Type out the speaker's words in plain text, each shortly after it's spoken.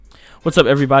What's up,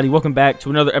 everybody? Welcome back to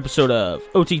another episode of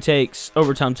OT Takes,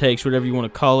 Overtime Takes, whatever you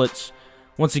want to call it.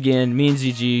 Once again, me and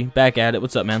ZG back at it.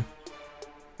 What's up, man?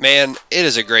 Man, it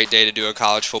is a great day to do a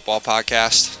college football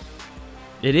podcast.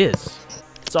 It is.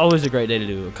 It's always a great day to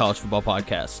do a college football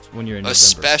podcast when you're in November.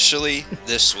 Especially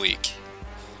this week.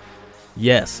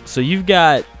 Yes. So you've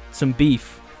got some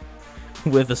beef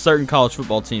with a certain college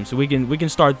football team, so we can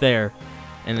start there,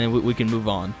 and then we can move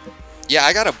on. Yeah,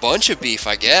 I got a bunch of beef,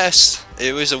 I guess.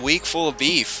 It was a week full of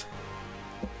beef.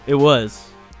 It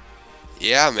was.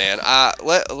 Yeah, man.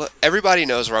 Everybody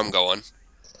knows where I'm going.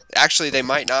 Actually, they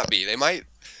might not be.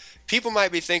 People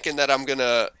might be thinking that I'm going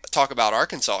to talk about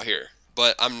Arkansas here,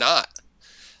 but I'm not.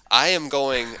 I am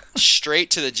going straight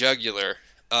to the jugular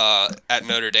at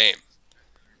Notre Dame.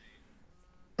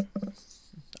 I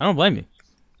don't blame you.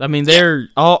 I mean,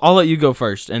 I'll let you go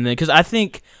first, and then because I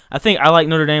think I like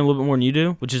Notre Dame a little bit more than you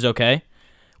do, which is okay,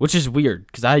 which is weird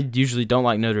because I usually don't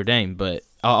like Notre Dame, but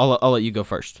I'll let you go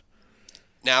first.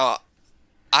 Now,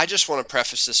 I just want to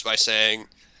preface this by saying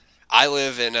I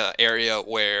live in an area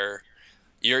where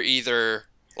you're either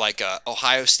like a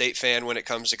Ohio State fan when it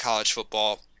comes to college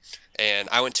football, and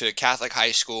I went to a Catholic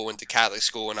high school, went to Catholic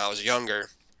school when I was younger,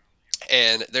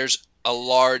 and there's a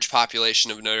large population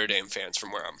of Notre Dame fans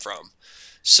from where I'm from.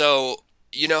 So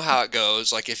you know how it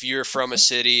goes. Like if you're from a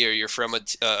city or you're from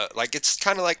like it's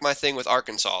kind of like my thing with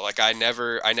Arkansas. Like I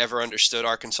never understood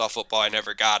Arkansas football. I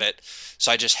never got it.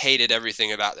 So I just hated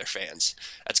everything about their fans.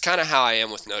 That's kind of how I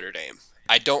am with Notre Dame.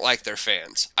 I don't like their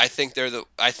fans. I think they're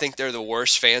the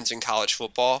worst fans in college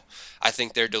football. I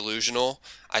think they're delusional.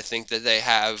 I think that they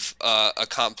have a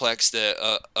complex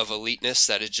of eliteness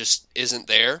that it just isn't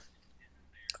there.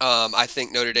 I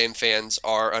think Notre Dame fans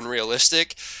are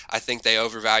unrealistic. I think they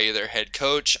overvalue their head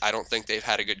coach. I don't think they've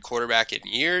had a good quarterback in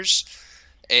years.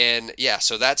 And yeah,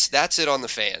 so that's it on the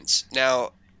fans.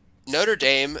 Now, Notre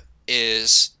Dame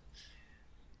is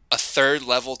a third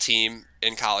level team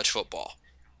in college football.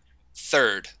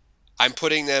 Third. I'm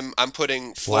putting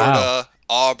Florida, Wow.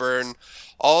 Auburn,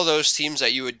 all those teams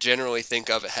that you would generally think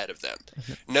of ahead of them.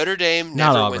 Notre Dame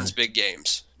never wins big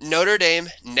games. Notre Dame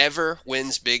never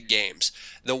wins big games.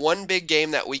 The one big game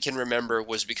that we can remember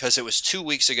was because it was 2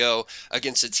 weeks ago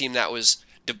against a team that was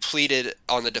depleted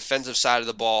on the defensive side of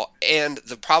the ball, and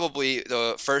probably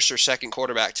the first or second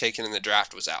quarterback taken in the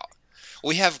draft was out.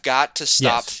 We have got to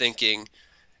stop thinking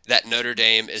that Notre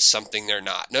Dame is something they're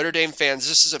not. Notre Dame fans,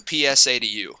 this is a PSA to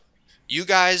you. You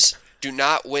guys do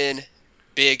not win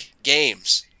big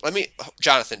games.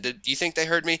 Jonathan, do you think they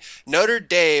heard me? Notre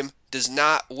Dame does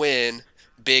not win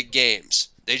big games.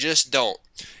 They just don't.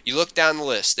 You look down the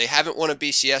list. They haven't won a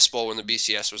BCS bowl when the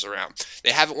BCS was around.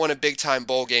 They haven't won a big-time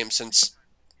bowl game since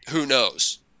who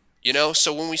knows. You know,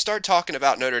 so when we start talking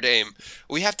about Notre Dame,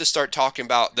 we have to start talking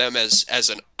about them as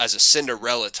a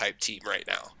Cinderella type team right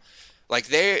now. Like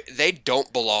they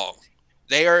don't belong.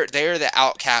 They are the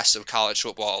outcasts of college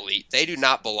football elite. They do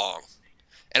not belong.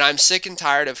 And I'm sick and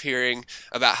tired of hearing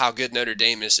about how good Notre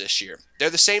Dame is this year. They're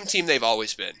the same team they've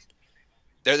always been.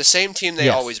 They're the same team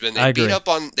they've always been. They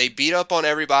beat up on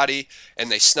everybody,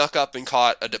 and they snuck up and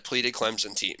caught a depleted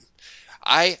Clemson team.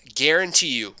 I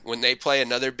guarantee you, when they play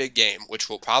another big game, which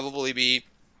will probably be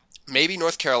maybe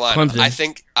North Carolina,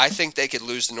 Clemson. I think they could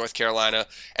lose to North Carolina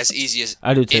as easy as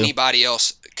I do too. Anybody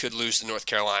else could lose to North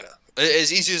Carolina.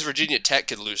 As easy as Virginia Tech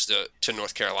could lose to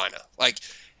North Carolina. Like,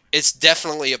 it's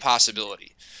definitely a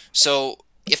possibility. So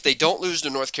if they don't lose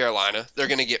to North Carolina, they're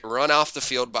going to get run off the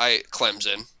field by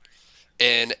Clemson.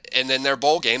 And then their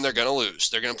bowl game, they're going to lose.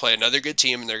 They're going to play another good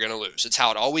team, and they're going to lose. It's how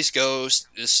it always goes,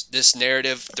 this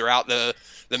narrative throughout the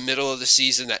middle of the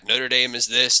season that Notre Dame is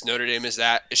this, Notre Dame is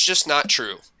that. It's just not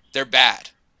true. They're bad.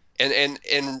 And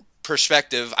in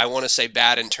perspective, I want to say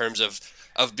bad in terms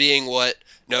of being what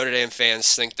Notre Dame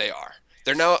fans think they are.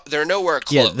 They're nowhere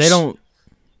close. Yeah,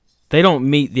 they don't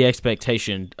meet the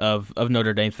expectation of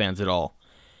Notre Dame fans at all.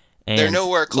 And they're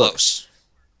nowhere close. Look,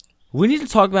 we need to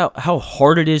talk about how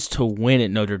hard it is to win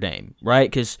at Notre Dame, right?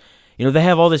 Because, they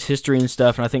have all this history and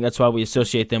stuff, and I think that's why we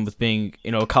associate them with being,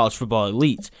 a college football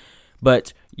elite.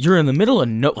 But you're in the middle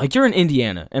of you're in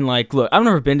Indiana, and look, I've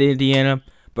never been to Indiana,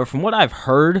 but from what I've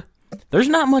heard, there's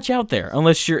not much out there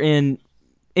unless you're in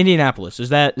Indianapolis. Is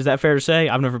that fair to say?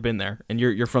 I've never been there, and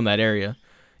you're from that area.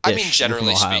 I mean,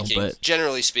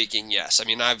 generally speaking, yes. I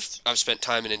mean, I've spent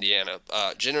time in Indiana.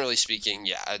 Generally speaking,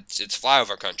 yeah, it's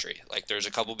flyover country. Like, there's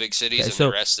a couple big cities, and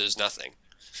the rest is nothing.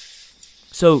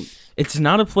 So it's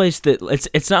not a place that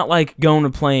it's not like going to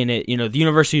playing at the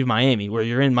University of Miami, where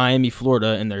you're in Miami, Florida,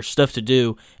 and there's stuff to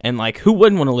do, and who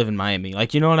wouldn't want to live in Miami?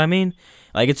 You know what I mean?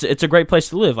 It's a great place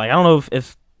to live. I don't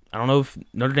know if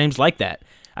Notre Dame's like that.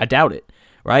 I doubt it.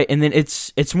 right? And then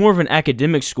it's more of an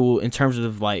academic school in terms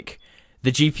of like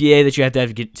the GPA that you have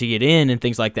to get in and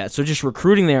things like that. So just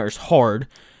recruiting there is hard.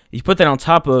 You put that on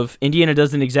top of Indiana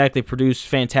doesn't exactly produce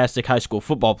fantastic high school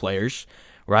football players,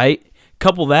 right?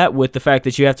 Couple that with the fact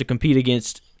that you have to compete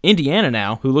against Indiana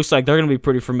now, who looks like they're going to be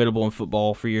pretty formidable in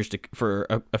football for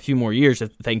a few more years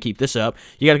if they can keep this up.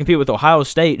 You got to compete with Ohio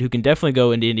State, who can definitely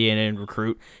go into Indiana and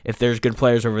recruit if there's good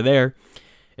players over there.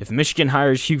 If Michigan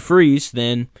hires Hugh Freeze,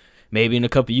 then maybe in a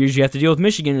couple years you have to deal with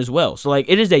Michigan as well. So like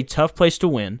it is a tough place to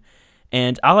win,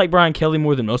 and I like Brian Kelly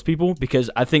more than most people because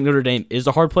I think Notre Dame is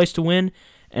a hard place to win.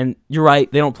 And you're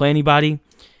right, they don't play anybody,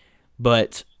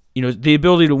 but the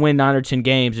ability to win 9 or 10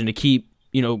 games and to keep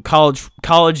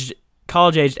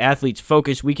college-aged athletes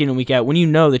focused week in and week out when you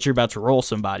know that you're about to roll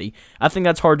somebody, I think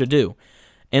that's hard to do.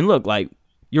 And look, like,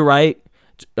 you're right.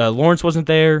 Lawrence wasn't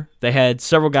there. They had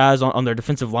several guys on their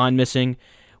defensive line missing,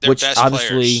 Their which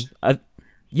obviously,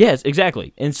 yes,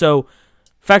 exactly. And so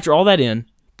factor all that in.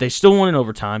 They still won in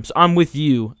overtime. So I'm with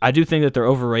you. I do think that they're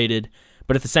overrated,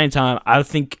 but at the same time, I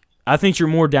think you're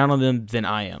more down on them than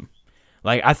I am.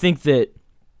 Like, I think that.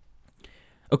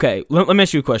 Okay, let me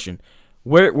ask you a question.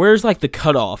 Where's like the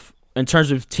cutoff in terms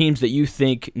of teams that you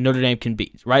think Notre Dame can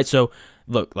beat, right? So,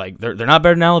 look, like they're not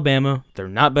better than Alabama. They're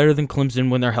not better than Clemson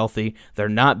when they're healthy. They're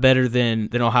not better than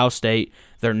Ohio State.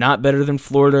 They're not better than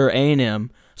Florida or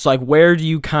A&M. So, like, where do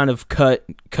you kind of cut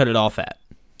it off at?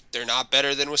 They're not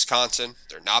better than Wisconsin.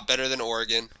 They're not better than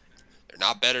Oregon. They're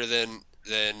not better than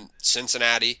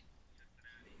Cincinnati.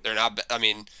 They're not. I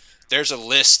mean, there's a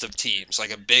list of teams,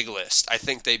 like a big list. I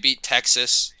think they beat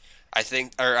Texas. I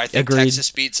think Agreed.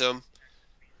 Texas beats them.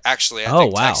 Actually, I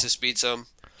think Texas beats them.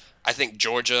 I think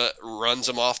Georgia runs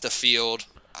them off the field.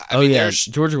 I mean,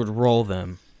 Georgia would roll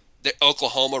them.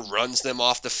 Oklahoma runs them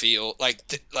off the field.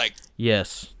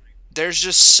 Yes.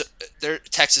 Texas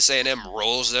A&M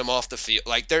rolls them off the field.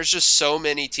 Like, there's just so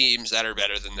many teams that are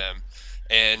better than them,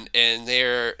 and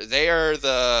they're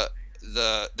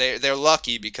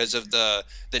lucky because of the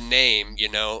name,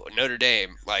 Notre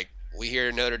Dame. Like, we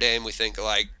hear Notre Dame, we think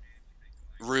like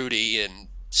Rudy and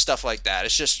stuff like that.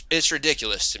 It's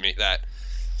ridiculous to me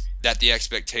that the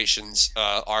expectations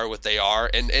are what they are,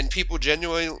 and people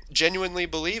genuinely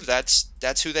believe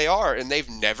that's who they are, and they've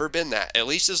never been that. At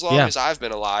least as long as I've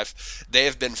been alive, they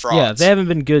have been frauds. Yeah, they haven't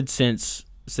been good since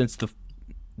the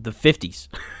 50s.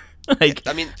 Like,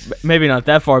 I mean, maybe not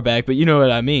that far back, but you know what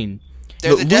I mean.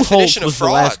 They're the definition of frauds. Was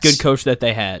the last good coach that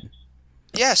they had.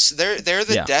 Yes, they're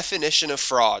the definition of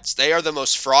frauds. They are the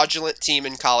most fraudulent team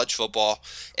in college football,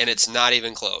 and it's not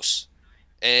even close.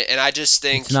 And I just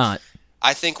think it's not.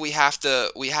 I think we have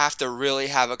to really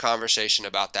have a conversation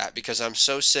about that, because I'm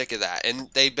so sick of that. And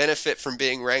they benefit from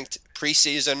being ranked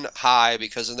preseason high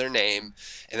because of their name,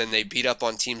 and then they beat up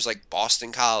on teams like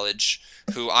Boston College,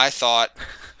 who I thought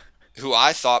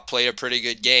played a pretty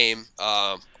good game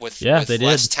with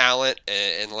less talent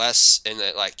and less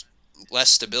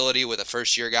stability with a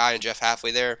first-year guy and Jeff Halfway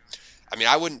there. I mean,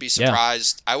 I wouldn't be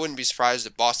surprised. I wouldn't be surprised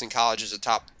if Boston College is a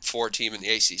top 4 team in the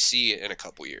ACC in a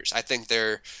couple years. I think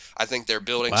they're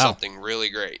building something really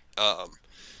great.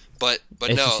 But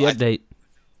ACC no, update.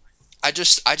 I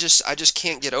just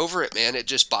can't get over it, man. It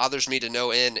just bothers me to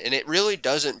no end, and it really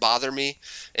doesn't bother me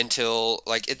until,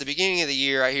 like, at the beginning of the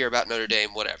year I hear about Notre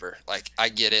Dame, whatever. Like, I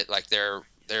get it, like they're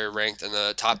ranked in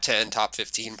the top 10, top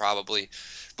 15 probably.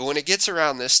 But when it gets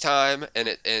around this time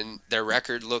and their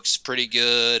record looks pretty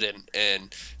good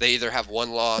and they either have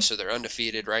one loss or they're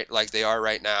undefeated, right, like they are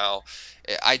right now,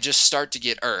 I just start to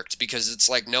get irked, because it's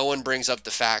like no one brings up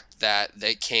the fact that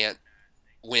they can't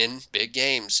win big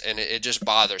games, and it just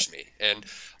bothers me. And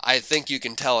I think you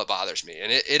can tell it bothers me.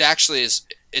 And it actually is,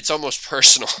 it's almost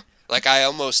personal. Like, I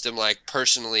almost am like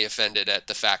personally offended at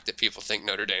the fact that people think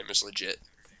Notre Dame is legit.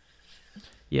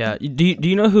 Yeah. Do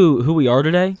you know who we are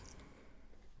today?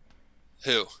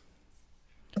 Who?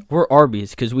 We're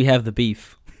Arby's, because we have the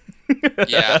beef.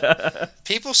 Yeah.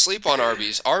 People sleep on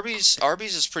Arby's. Arby's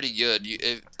is pretty good.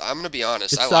 I'm going to be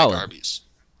honest. It's I solid. like Arby's.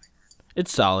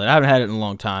 It's solid. I haven't had it in a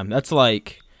long time. That's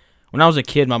like, when I was a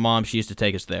kid, my mom, she used to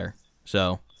take us there.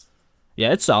 So,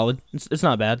 yeah, it's solid. It's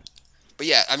not bad. But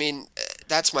yeah, I mean,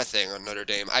 that's my thing on Notre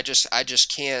Dame. I just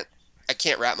can't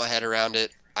wrap my head around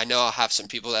it. I know I'll have some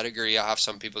people that agree. I'll have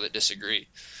some people that disagree.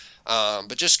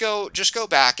 But just go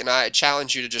back, and I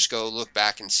challenge you to just go look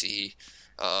back and see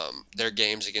their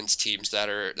games against teams that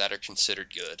are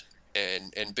considered good,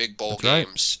 and big bowl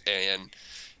games,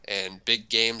 and big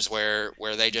games where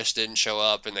they just didn't show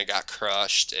up and they got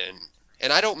crushed,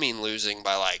 and I don't mean losing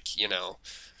by, like,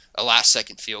 a last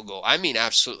second field goal. I mean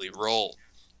absolutely rolled.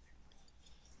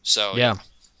 So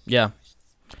yeah.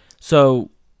 So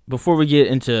before we get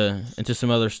into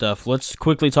some other stuff, let's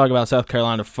quickly talk about South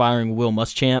Carolina firing Will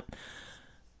Muschamp.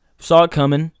 Saw it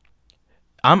coming.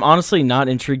 I'm honestly not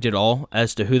intrigued at all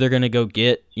as to who they're going to go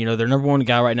get. You know, their number one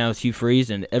guy right now is Hugh Freeze,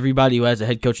 and everybody who has a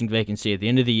head coaching vacancy at the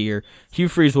end of the year, Hugh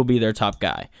Freeze will be their top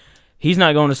guy. He's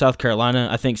not going to South Carolina.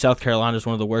 I think South Carolina is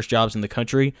one of the worst jobs in the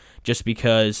country just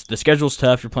because the schedule's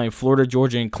tough. You're playing Florida,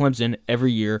 Georgia, and Clemson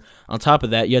every year. On top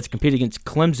of that, you have to compete against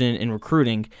Clemson in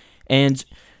recruiting, and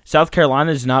South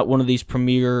Carolina is not one of these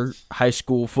premier high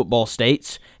school football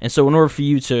states, and so in order for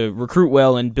you to recruit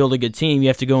well and build a good team, you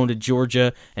have to go into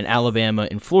Georgia and Alabama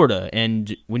and Florida,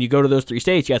 and when you go to those three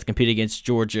states, you have to compete against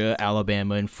Georgia,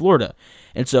 Alabama, and Florida,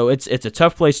 and so it's a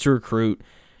tough place to recruit.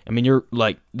 I mean,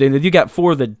 you got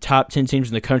 4 of the top 10 teams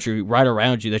in the country right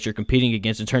around you that you're competing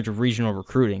against in terms of regional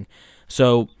recruiting,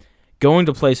 so going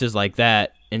to places like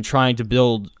that and trying to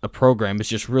build a program is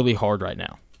just really hard right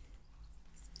now.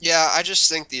 Yeah, I just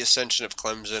think the ascension of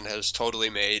Clemson has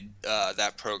totally made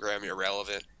that program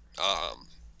irrelevant.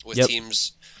 With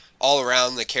teams all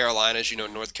around the Carolinas, you know,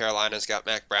 North Carolina's got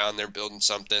Mac Brown, they're building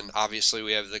something. Obviously,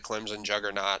 we have the Clemson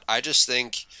juggernaut. I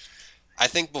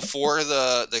think before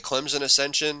the Clemson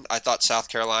ascension, I thought South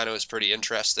Carolina was pretty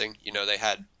interesting. You know,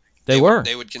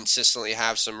 they would consistently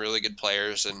have some really good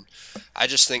players, and I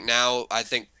just think now,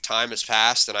 time has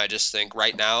passed, and I just think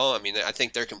right now, I mean, I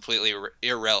think they're completely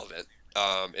irrelevant.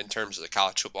 In terms of the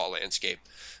college football landscape,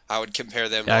 I would compare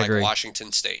them to like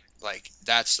Washington State. Like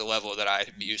that's the level that I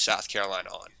view South Carolina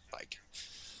on. Like,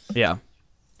 yeah,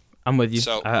 I'm with you.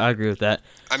 So I agree with that.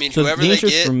 I mean, so whoever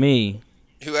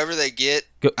they get,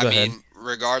 I mean,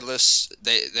 regardless,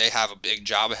 they have a big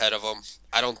job ahead of them.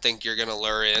 I don't think you're going to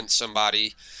lure in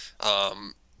somebody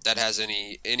that has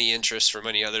any interest from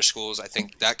any other schools. I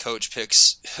think that coach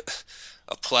picks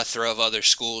a plethora of other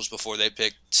schools before they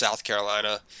pick South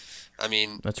Carolina. I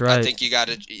mean, that's right. I think you got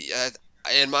to,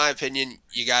 in my opinion,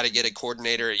 you got to get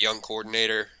a young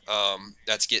coordinator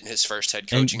that's getting his first head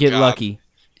coaching job. And get lucky.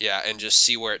 Yeah, and just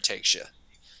see where it takes you.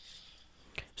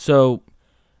 So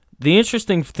the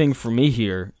interesting thing for me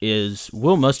here is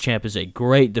Will Muschamp is a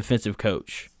great defensive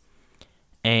coach.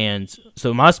 And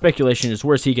so my speculation is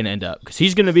where's he going to end up? Because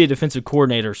he's going to be a defensive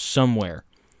coordinator somewhere.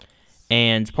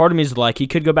 And part of me is like he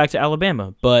could go back to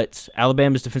Alabama, but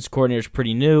Alabama's defensive coordinator is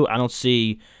pretty new. I don't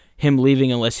see him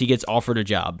leaving unless he gets offered a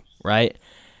job, right?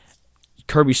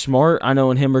 Kirby Smart, I know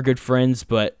and him are good friends,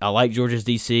 but I like Georgia's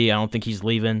DC. I don't think he's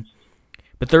leaving.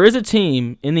 But there is a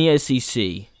team in the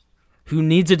SEC who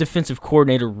needs a defensive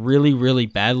coordinator really, really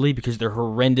badly because they're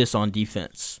horrendous on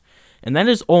defense, and that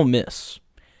is Ole Miss.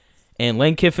 And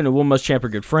Lane Kiffin and Will Muschamp are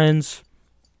good friends.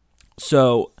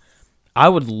 So I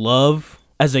would love,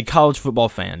 as a college football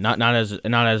fan, not as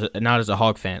a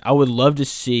Hog fan, I would love to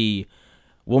see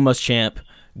Will Muschamp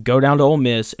go down to Ole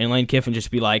Miss and Lane Kiffin just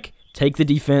be like, take the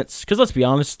defense. Because let's be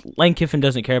honest, Lane Kiffin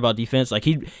doesn't care about defense. Like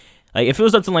if it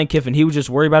was up to Lane Kiffin, he would just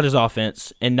worry about his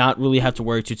offense and not really have to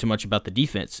worry too much about the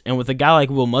defense. And with a guy like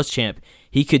Will Muschamp,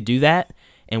 he could do that.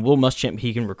 And Will Muschamp,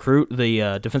 he can recruit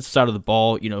the defensive side of the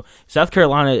ball. You know, South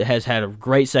Carolina has had a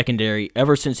great secondary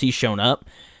ever since he's shown up.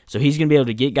 So he's going to be able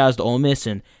to get guys to Ole Miss.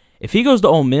 And if he goes to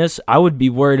Ole Miss, I would be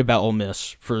worried about Ole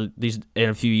Miss in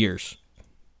a few years.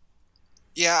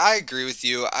 Yeah, I agree with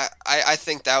you. I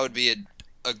think that would be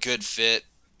a good fit,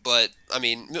 but I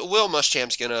mean, Will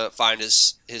Muschamp's gonna find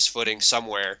his footing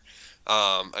somewhere.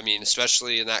 I mean,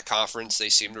 especially in that conference, they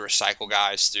seem to recycle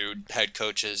guys through head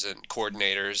coaches and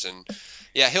coordinators, and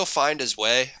yeah, he'll find his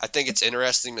way. I think it's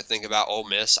interesting to think about Ole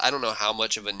Miss. I don't know how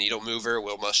much of a needle mover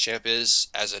Will Muschamp is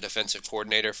as a defensive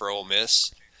coordinator for Ole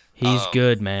Miss. He's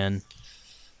good, man.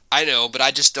 I know, but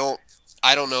I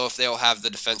don't know if they'll have the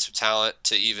defensive talent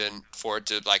for it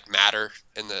to like matter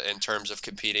in terms of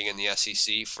competing in the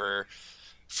SEC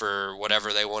for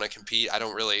whatever they want to compete. I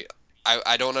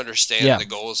don't understand the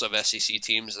goals of SEC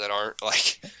teams that aren't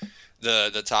like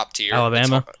the top tier.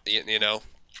 Alabama, you know,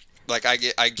 like I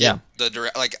get the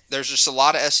direct, like there's just a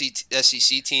lot of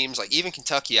SEC teams, like even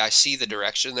Kentucky. I see the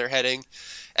direction they're heading,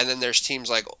 and then there's teams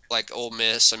like Ole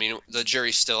Miss. I mean, the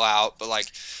jury's still out, but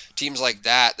like teams like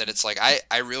that it's like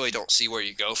I really don't see where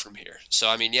you go from here. So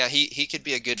I mean, yeah, he could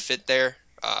be a good fit there.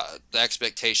 The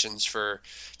expectations for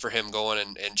him going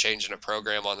and changing a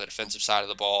program on the defensive side of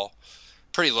the ball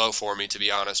pretty low for me, to be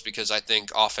honest, because I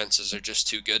think offenses are just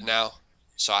too good now.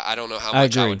 So I don't know how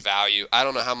much I would value. I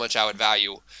don't know how much I would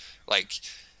value, like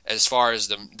as far as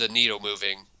the needle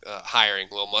moving, hiring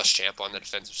Will Muschamp on the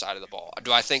defensive side of the ball.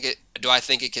 Do I think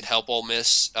it could help Ole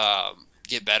Miss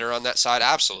get better on that side?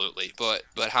 Absolutely, but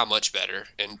how much better,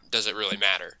 and does it really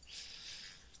matter?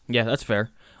 Yeah, that's fair.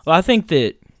 Well, I think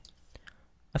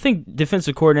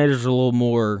defensive coordinators are a little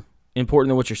more important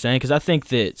than what you're saying because I think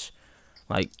that,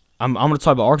 like, I'm going to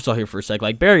talk about Arkansas here for a sec.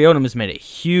 Like, Barry Odom has made a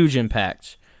huge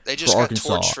impact. They just for got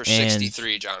Arkansas, torched for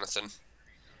 63, Jonathan.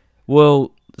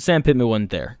 Well, Sam Pittman wasn't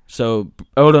there, so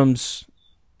Odom's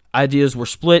ideas were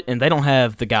split, and they don't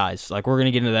have the guys. Like, we're going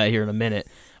to get into that here in a minute.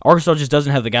 Arkansas just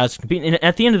doesn't have the guys to compete. And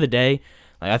at the end of the day,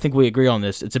 like, I think we agree on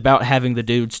this. It's about having the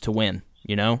dudes to win,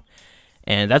 you know?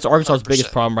 And that's Arkansas's 100%.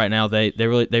 biggest problem right now. They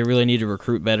really need to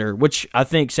recruit better, which I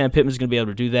think Sam Pittman's going to be able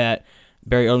to do that.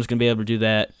 Barry Odom's going to be able to do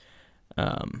that.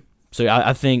 So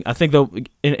I think though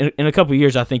in a couple of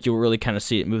years, I think you'll really kind of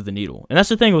see it move the needle. And that's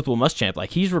the thing with Will Muschamp.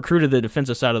 Like, he's recruited the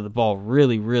defensive side of the ball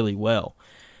really, really well.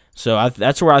 So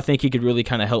that's where I think he could really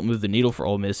kind of help move the needle for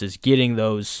Ole Miss is getting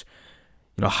those,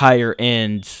 higher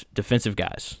end defensive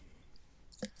guys.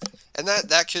 And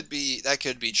that could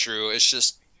be true. It's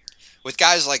just with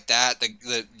guys like that,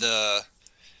 the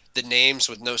names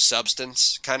with no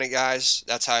substance kind of guys.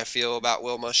 That's how I feel about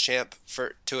Will Muschamp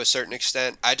to a certain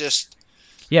extent. And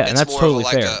that's totally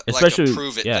fair. Especially like a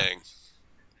prove it thing.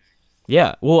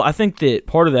 Yeah. Well, I think that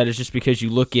part of that is just because you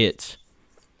look at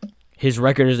his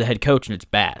record as a head coach and it's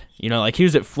bad. Like he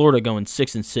was at Florida going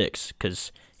 6-6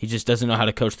 because he just doesn't know how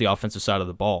to coach the offensive side of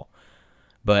the ball.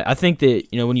 But I think that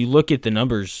when you look at the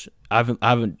numbers, I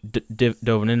haven't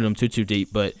dove into them too deep,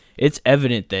 but it's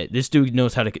evident that this dude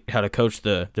knows how to coach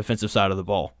the defensive side of the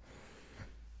ball.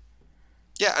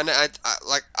 Yeah, and I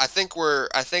think we're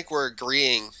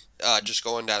agreeing, just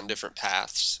going down different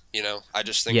paths. I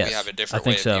just think we have a different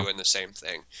way of viewing the same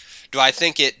thing. Do I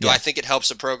think it helps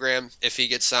a program if he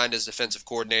gets signed as defensive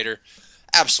coordinator?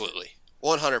 Absolutely,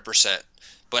 100%.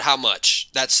 But how much?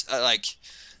 That's I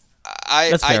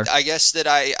guess that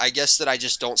I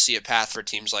just don't see a path for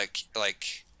teams like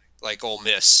Ole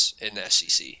Miss in the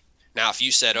SEC. Now, if you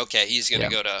said, okay, he's going to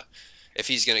go to if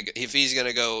he's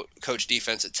gonna go coach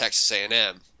defense at Texas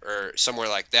A&M or somewhere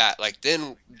like that, like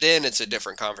then it's a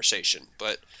different conversation.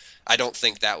 But I don't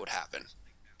think that would happen.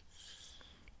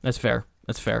 That's fair.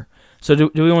 So do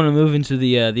we want to move into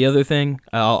the other thing?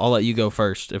 I'll let you go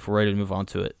first if we're ready to move on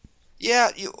to it. Yeah,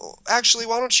 actually,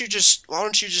 why don't you just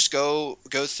go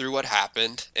through what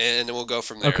happened and then we'll go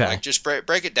from there. Okay. Like just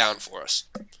break it down for us.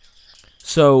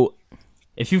 So,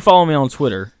 if you follow me on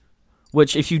Twitter,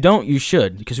 which if you don't, you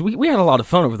should, because we had a lot of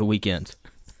fun over the weekend.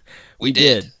 We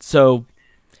did. So,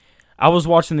 I was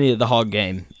watching the Hog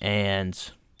game, and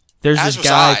there's this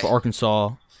guy for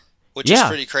Arkansas. Which is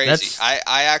pretty crazy.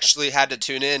 I actually had to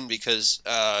tune in because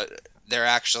they're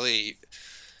actually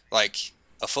like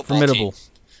a football formidable team.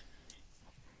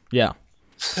 Yeah.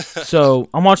 So,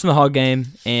 I'm watching the Hog game,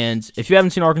 and if you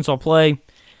haven't seen Arkansas play,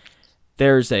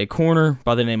 there's a corner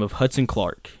by the name of Hudson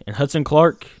Clark. And Hudson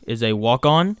Clark is a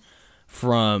walk-on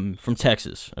from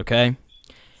Texas, okay?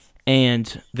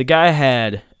 And the guy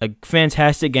had a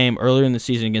fantastic game earlier in the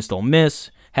season against Ole Miss,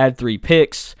 had 3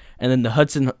 picks, and then the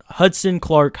Hudson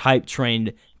Clark hype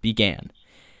train began.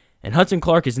 And Hudson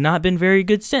Clark has not been very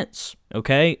good since,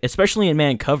 okay? Especially in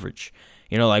man coverage.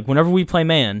 Like whenever we play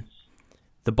man,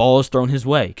 the ball is thrown his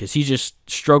way because he just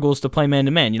struggles to play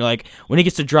man-to-man. Like when he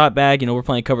gets to drop back, we're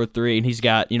playing cover 3 and he's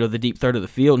got, the deep third of the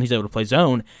field and he's able to play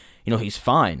zone, he's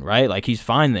fine, right? Like he's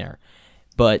fine there.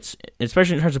 But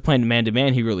especially in terms of playing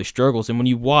man-to-man, he really struggles. And when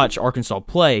you watch Arkansas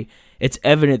play, it's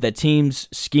evident that teams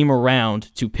scheme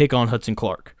around to pick on Hudson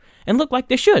Clark. And look like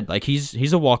they should. Like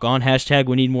he's a walk-on. #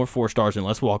 we need more 4-stars and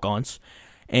less walk-ons.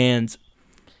 And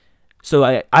so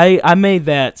I made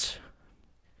that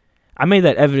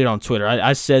evident on Twitter.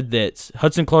 I said that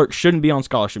Hudson Clark shouldn't be on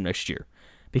scholarship next year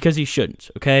because he shouldn't,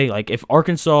 okay? Like if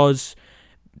Arkansas's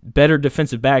better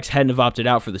defensive backs hadn't have opted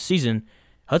out for the season,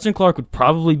 Hudson Clark would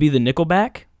probably be the nickel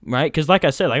back, right? Because like I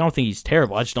said, I don't think he's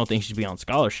terrible. I just don't think he should be on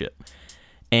scholarship.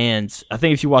 And I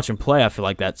think if you watch him play, I feel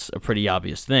like that's a pretty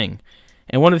obvious thing.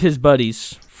 And one of his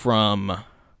buddies from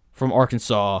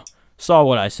Arkansas saw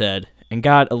what I said and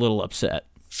got a little upset.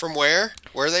 From where?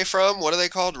 Where are they from? What are they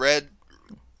called? Red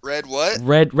what?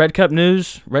 Red Cup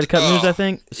News. Red Cup News, I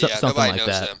think. Yeah, something nobody like knows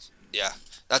that. them. Yeah,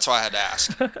 that's why I had to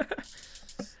ask.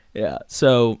 Yeah,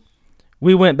 so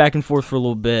we went back and forth for a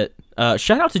little bit.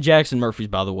 Shout out to Jackson Murphys,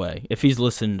 by the way, if he's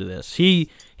listening to this. He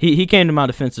came to my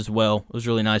defense as well. It was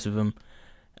really nice of him.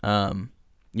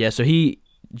 So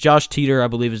Josh Teeter, I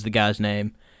believe, is the guy's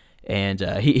name, and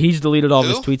he's deleted all of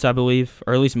his tweets, I believe,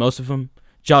 or at least most of them.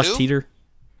 Josh Teeter.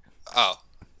 Oh,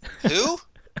 who?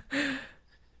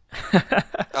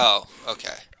 Oh,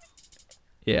 okay.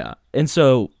 Yeah, and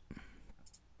so.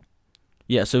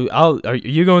 Yeah, so are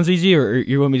you going ZZ or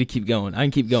you want me to keep going? I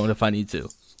can keep going if I need to.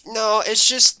 No, it's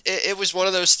just it was one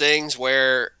of those things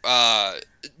where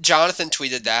Jonathan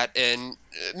tweeted that, and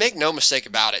make no mistake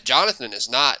about it, Jonathan is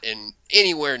not in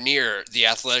anywhere near the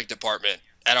athletic department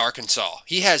at Arkansas.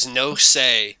 He has no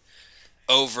say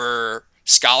over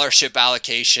scholarship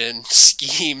allocation,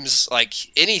 schemes, like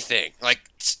anything. Like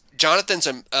Jonathan's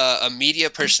a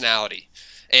media personality,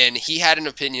 and he had an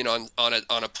opinion on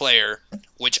a player,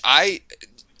 which I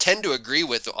tend to agree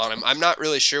with on him. I'm not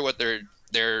really sure what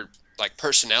their like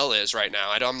personnel is right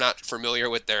now. I'm not familiar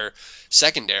with their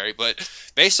secondary, but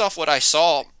based off what I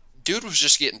saw, dude was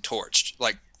just getting torched,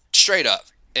 like straight up.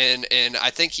 And I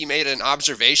think he made an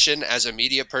observation as a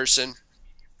media person,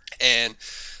 and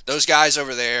those guys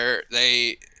over there,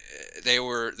 they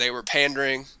were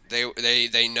pandering.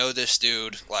 They know this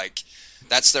dude, like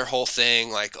that's their whole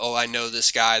thing. Like, oh, I know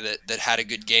this guy that had a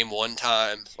good game one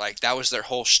time. Like that was their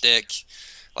whole shtick.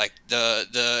 Like the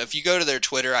if you go to their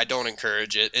Twitter, I don't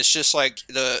encourage it. It's just like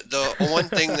the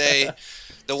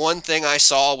one thing I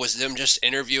saw was them just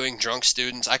interviewing drunk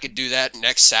students. I could do that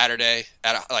next Saturday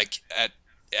at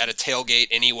a tailgate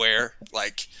anywhere.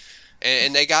 Like,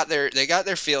 and they got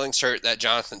their feelings hurt that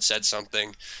Jonathan said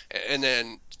something, and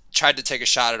then tried to take a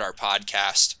shot at our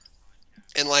podcast.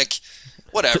 And like,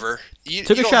 whatever. You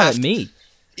took a shot at me.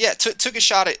 Yeah, took a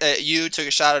shot at you, took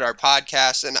a shot at our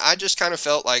podcast, and I just kind of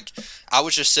felt like I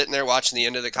was just sitting there watching the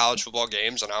end of the college football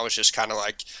games, and I was just kind of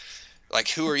like,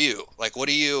 who are you? Like, what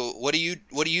do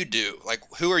you do? Like,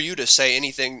 who are you to say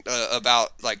anything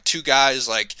about like two guys?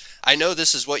 Like, I know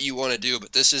this is what you want to do,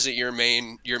 but this isn't your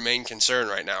main concern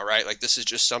right now, right? Like, this is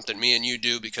just something me and you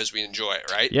do because we enjoy it,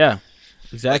 right? Yeah,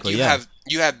 exactly. Like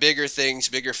you have bigger things,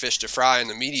 bigger fish to fry in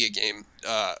the media game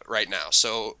right now.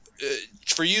 So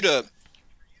for you to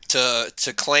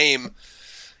claim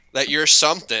that you're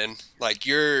something, like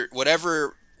you're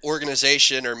whatever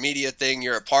organization or media thing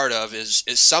you're a part of is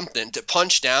something, to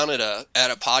punch down at a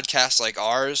podcast like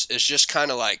ours is just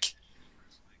kind of like,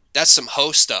 that's some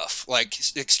hoe stuff. Like,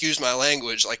 excuse my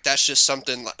language, like that's just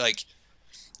something like,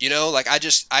 you know, like I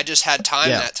just had time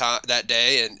that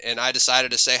day, and I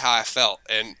decided to say how I felt,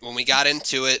 and when we got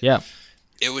into it,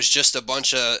 it was just a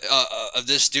bunch of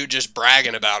this dude just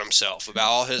bragging about himself, about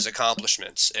all his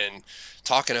accomplishments, and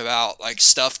talking about like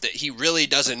stuff that he really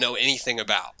doesn't know anything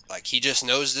about. Like, he just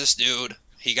knows this dude.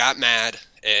 He got mad,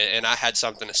 and I had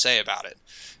something to say about it.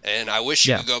 And I wish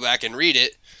you could go back and read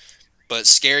it, but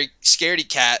Scaredy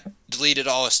Cat deleted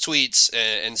all his tweets,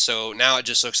 and so now it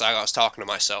just looks like I was talking to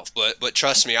myself. But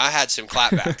trust me, I had some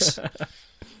clapbacks.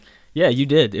 Yeah, you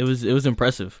did. It was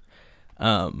impressive.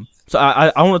 So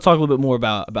I want to talk a little bit more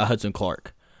about Hudson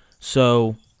Clark.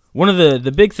 So one of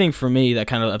the big thing for me that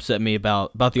kind of upset me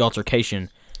about the altercation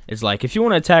is, like, if you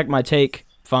want to attack my take,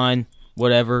 fine,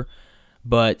 whatever.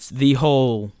 But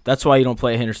that's why you don't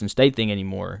play a Henderson State thing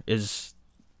anymore is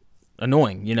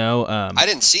annoying, you know? I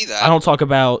didn't see that. I don't talk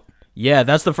about,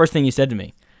 that's the first thing he said to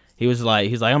me. He's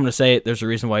like, I'm going to say it, there's a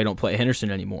reason why you don't play Henderson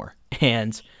anymore.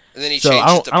 And then he so changed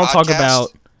it to I don't podcast? talk about.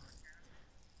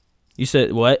 You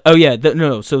said what? Oh yeah,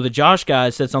 no. So the Josh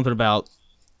guy said something about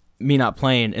me not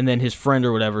playing, and then his friend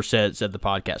or whatever said the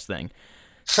podcast thing.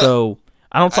 So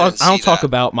I don't talk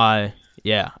about my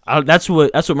that's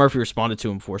what Murphy responded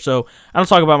to him for. So I don't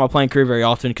talk about my playing career very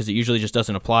often because it usually just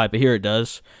doesn't apply, but here it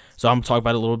does. So I'm gonna talk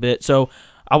about it a little bit. So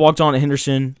I walked on at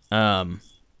Henderson,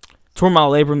 tore my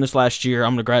labrum this last year.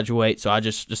 I'm gonna graduate, so I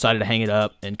just decided to hang it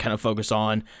up and kind of focus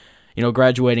on,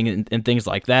 graduating and things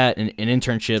like that, and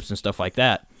internships and stuff like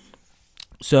that.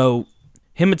 So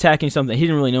him attacking something he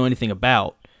didn't really know anything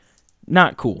about,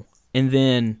 not cool. And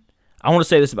then I want to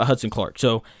say this about Hudson Clark.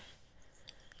 So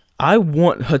I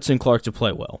want Hudson Clark to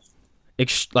play well.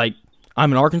 Like,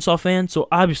 I'm an Arkansas fan, so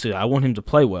obviously I want him to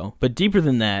play well. But deeper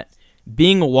than that,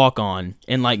 being a walk-on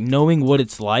and like knowing what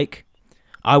it's like,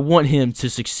 I want him to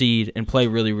succeed and play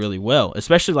really, really well.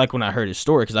 Especially like when I heard his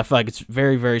story, because I feel like it's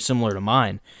very, very similar to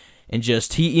mine. And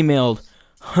just he emailed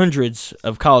hundreds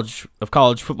of college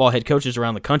football head coaches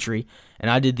around the country,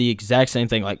 and I did the exact same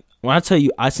thing. Like, when I tell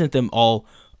you, I sent them all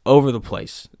over the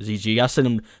place, ZG. I sent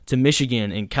them to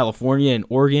Michigan and California and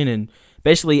Oregon and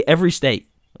basically every state,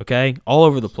 okay? All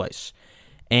over the place.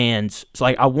 And it's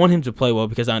like, I want him to play well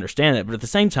because I understand that, but at the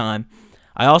same time,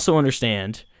 I also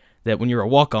understand that when you're a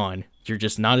walk-on, you're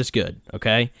just not as good,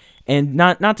 okay? And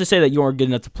not to say that you aren't good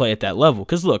enough to play at that level,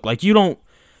 because look, like, you don't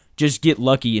just get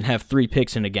lucky and have 3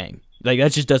 picks in a game. Like,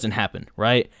 that just doesn't happen,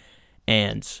 right?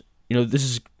 And, this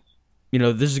is going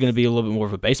to be a little bit more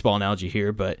of a baseball analogy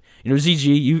here, but,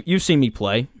 ZG, you've seen me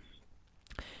play,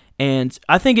 and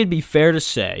I think it'd be fair to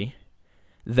say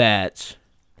that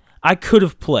I could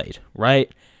have played,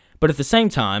 right? But at the same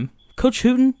time, Coach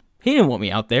Hooten, He didn't want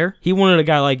me out there. He wanted a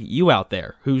guy like you out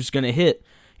there who's going to hit,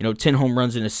 10 home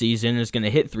runs in a season and is going to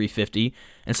hit 350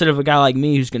 instead of a guy like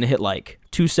me who's going to hit like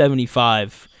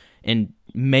 275 and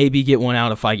maybe get one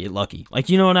out if I get lucky. Like,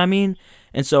 you know what I mean?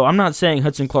 And so I'm not saying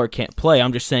Hudson Clark can't play.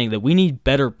 I'm just saying that we need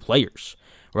better players,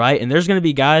 right? And there's going to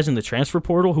be guys in the transfer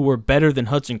portal who are better than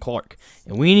Hudson Clark.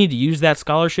 And we need to use that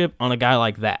scholarship on a guy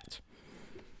like that.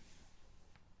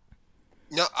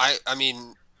 No, I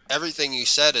mean, everything you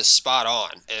said is spot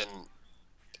on. And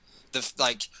the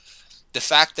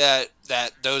fact that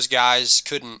those guys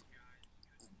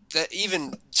that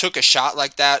even took a shot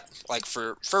like that, like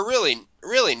for really,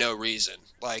 really no reason,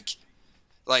 like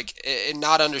and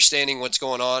not understanding what's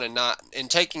going on and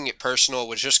taking it personal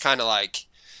was just kind of like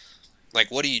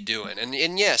what are you doing?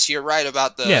 And yes, you're right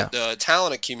about the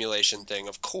talent accumulation thing,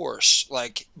 of course.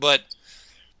 But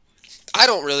I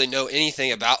don't really know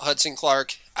anything about Hudson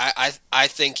Clark. I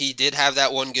think he did have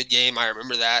that one good game. I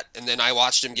remember that, and then I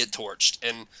watched him get torched.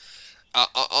 And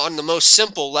on the most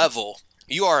simple level,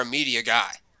 you are a media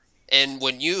guy, and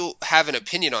when you have an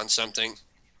opinion on something,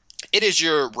 it is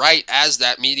your right as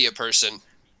that media person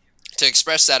to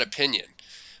express that opinion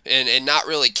and not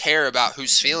really care about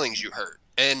whose feelings you hurt.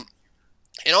 And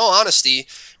in all honesty,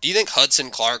 do you think Hudson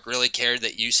Clark really cared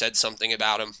that you said something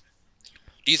about him?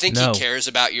 Do you think he cares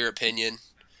about your opinion?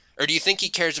 Or do you think he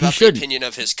cares about the opinion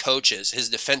of his coaches, his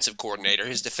defensive coordinator,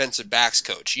 his defensive backs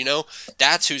coach?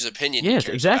 That's whose opinion he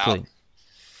cares about.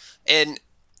 And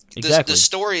the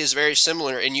story is very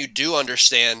similar, and you do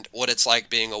understand what it's like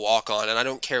being a walk-on, and I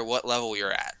don't care what level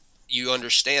you're at. You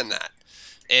understand that.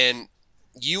 And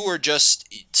you were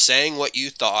just saying what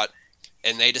you thought,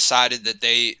 and they decided that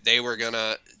they were going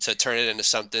to turn it into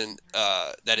something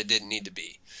that it didn't need to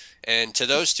be. And to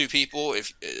those two people,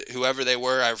 if whoever they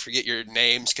were, I forget your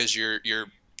names because you're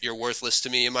worthless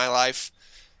to me in my life.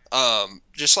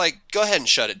 Just go ahead and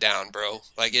shut it down, bro.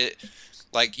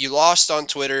 You lost on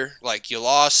Twitter. You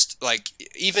lost.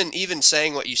 Even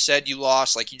saying what you said, you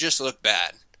lost. You just look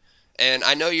bad. And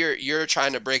I know you're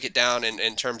trying to break it down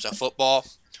in terms of football,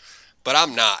 but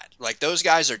I'm not. Those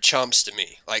guys are chumps to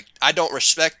me. I don't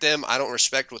respect them. I don't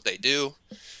respect what they do.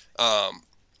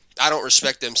 I don't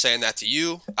respect them saying that to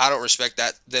you. I don't respect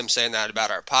them saying that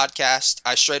about our podcast.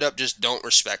 I straight up just don't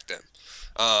respect them.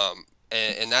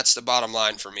 And that's the bottom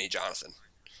line for me, Jonathan.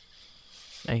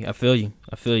 Hey, I feel you.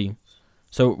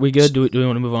 So we good? Do we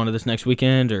want to move on to this next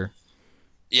weekend or?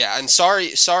 Yeah, and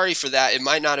sorry for that. It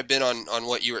might not have been on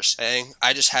what you were saying.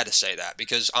 I just had to say that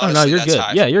because honestly, you're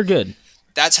good. You're good.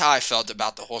 That's how I felt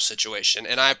about the whole situation,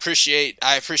 and I appreciate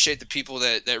the people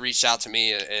that reached out to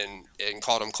me and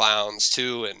called them clowns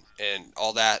too, and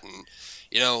all that. And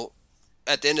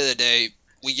at the end of the day,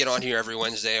 we get on here every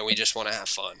Wednesday and we just want to have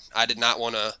fun. I did not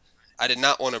want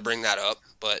to bring that up,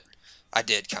 but I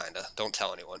did kinda. Don't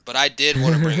tell anyone, but I did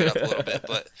want to bring it up a little bit.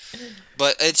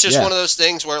 But it's just one of those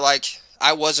things where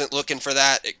I wasn't looking for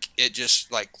that. It just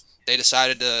they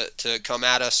decided to come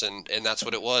at us, and that's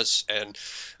what it was. And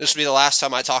this will be the last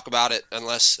time I talk about it,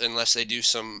 unless they do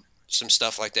some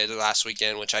stuff like they did last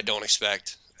weekend, which I don't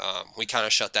expect. We kind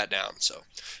of shut that down. So,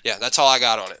 yeah, that's all I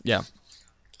got on it. Yeah.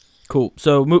 Cool.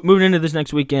 So moving into this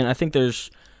next weekend, I think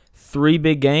there's 3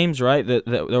 big games, right, that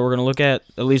we're going to look at.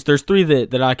 At least there's 3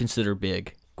 that I consider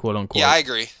big, quote unquote. Yeah, I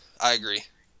agree.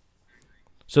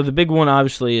 So the big one,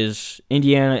 obviously, is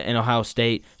Indiana and Ohio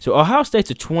State. So Ohio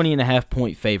State's a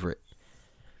 20.5-point favorite.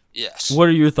 Yes. What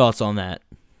are your thoughts on that?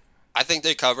 I think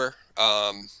they cover.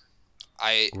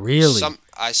 Really?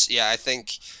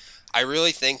 I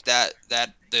really think that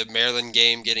the Maryland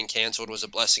game getting canceled was a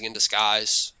blessing in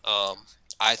disguise.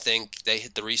 I think they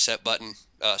hit the reset button,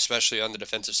 especially on the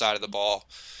defensive side of the ball.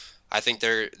 I think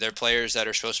they're players that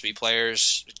are supposed to be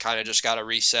players kind of just got to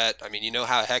reset. I mean, you know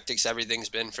how hectic everything's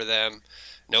been for them.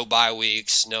 No bye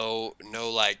weeks, no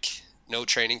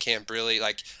training camp really.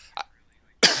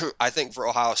 I think for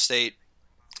Ohio State,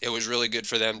 it was really good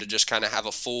for them to just kind of have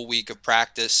a full week of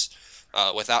practice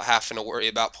without having to worry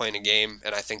about playing a game.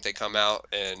 And I think they come out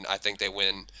and I think they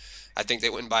win. I think they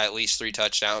win by at least 3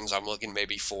 touchdowns. I'm looking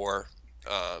maybe 4.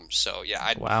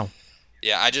 Wow.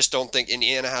 Yeah, I just don't think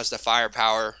Indiana has the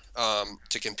firepower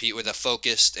to compete with a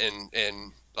focused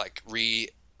and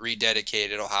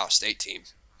rededicated Ohio State team.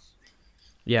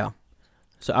 Yeah.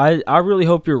 So I really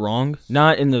hope you're wrong.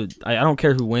 Not in the I don't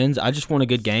care who wins. I just want a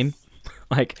good game.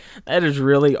 That is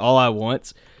really all I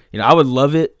want. I would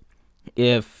love it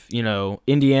if,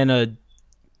 Indiana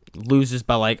loses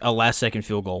by a last-second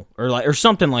field goal or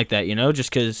something like that,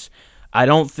 just because I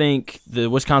don't think the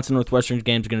Wisconsin-Northwestern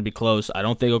game is going to be close. I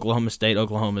don't think Oklahoma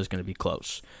State-Oklahoma is going to be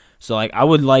close. So, I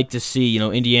would like to see,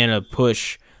 Indiana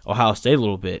push Ohio State a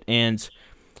little bit. And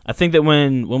I think that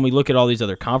when we look at all these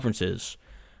other conferences,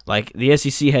 like the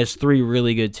SEC has 3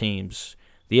 really good teams.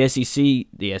 The ACC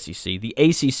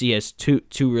has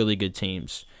two really good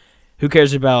teams. Who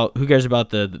cares about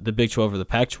the Big 12 or the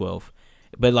Pac-12?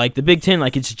 But like the Big 10,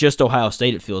 like it's just Ohio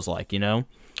State. It feels like, you know.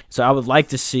 So I would like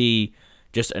to see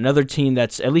just another team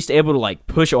that's at least able to like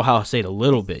push Ohio State a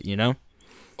little bit, you know.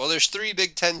 Well, there's 3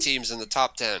 Big 10 teams in the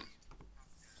top 10.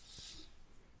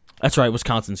 That's right.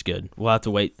 Wisconsin's good. We'll have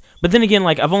to wait. But then again,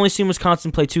 like I've only seen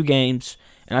Wisconsin play 2 games,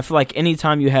 and I feel like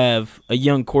anytime you have a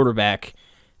young quarterback,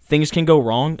 things can go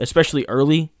wrong, especially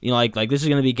early. You know, like this is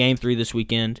going to be Game 3 this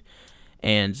weekend.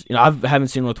 And you know, I haven't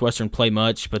seen Northwestern play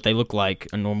much, but they look like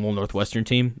a normal Northwestern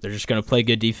team. They're just going to play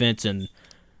good defense and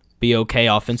be okay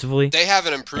offensively. They have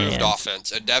an improved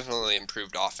offense, a definitely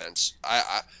improved offense.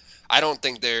 I don't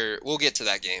think they're. We'll get to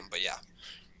that game, but yeah.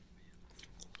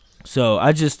 So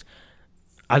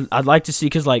I'd like to see,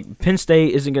 because like Penn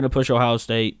State isn't going to push Ohio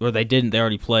State, or they didn't. They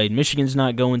already played. Michigan's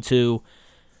not going to.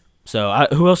 So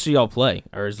who else do y'all play?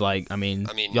 Or is I mean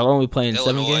y'all are only playing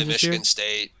Illinois, 7 games this year? Michigan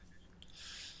State.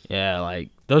 Yeah, like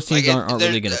those teams aren't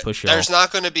really going to push y'all. There's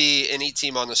not going to be any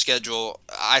team on the schedule.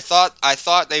 I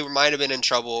thought they might have been in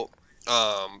trouble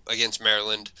against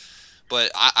Maryland,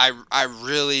 but I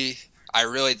really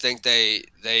think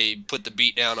they put the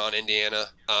beat down on Indiana.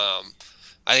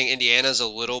 I think Indiana's a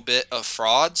little bit of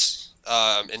frauds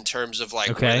in terms of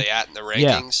like where they at in the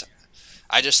rankings. Yeah.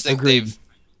 I just think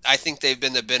they've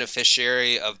been the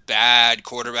beneficiary of bad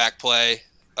quarterback play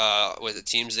with the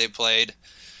teams they've played.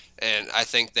 And I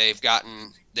think they've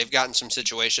gotten some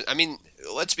situations. I mean,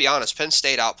 let's be honest. Penn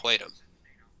State outplayed them.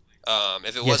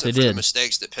 If it wasn't for the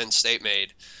mistakes that Penn State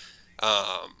made,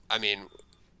 I mean,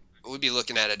 we'd be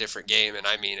looking at a different game, and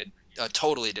I mean a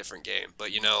totally different game.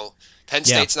 But you know, Penn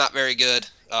State's not very good.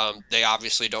 They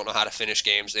obviously don't know how to finish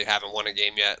games. They haven't won a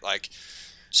game yet.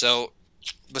 So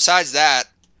besides that,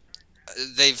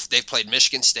 they've played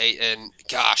Michigan State, and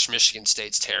gosh, Michigan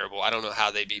State's terrible. I don't know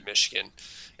how they beat Michigan.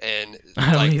 And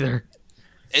I don't either.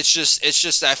 It's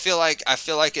just I feel like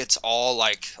it's all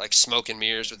like smoke and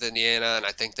mirrors with Indiana, and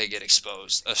I think they get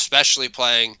exposed, especially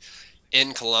playing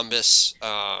in Columbus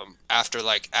after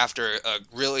a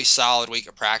really solid week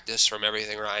of practice from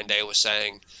everything Ryan Day was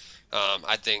saying.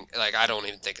 I don't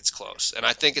even think it's close, and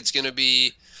I think it's going to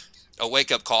be a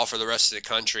wake up call for the rest of the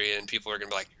country, and people are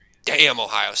going to be like, "Damn,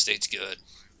 Ohio State's good."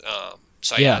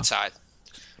 That's how.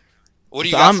 What do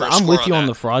you got for a score I'm with you on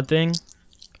that? the fraud thing.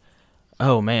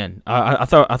 Oh man, I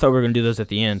thought we were gonna do those at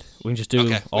the end. We can just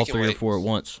do all 3 or 4 at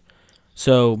once.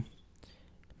 So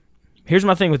here's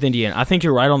my thing with Indiana. I think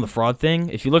you're right on the fraud thing.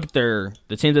 If you look at the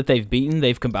teams that they've beaten,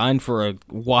 they've combined for a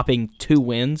whopping 2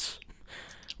 wins,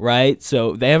 right?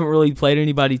 So they haven't really played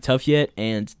anybody tough yet.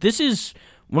 And this is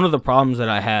one of the problems that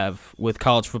I have with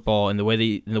college football and the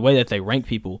way that they rank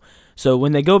people. So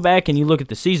when they go back and you look at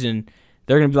the season,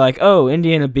 they're gonna be like, "Oh,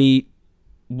 Indiana beat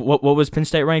what was Penn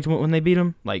State ranked when they beat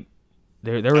them?" Like.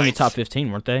 They were in the top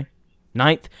 15, weren't they?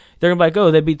 9th? They're going to be like,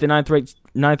 oh, they beat the 9th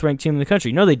ranked team in the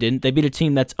country. No, they didn't. They beat a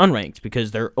team that's unranked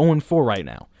because they're 0-4 right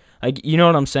now. Like, you know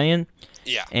what I'm saying?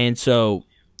 Yeah. And so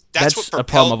that's a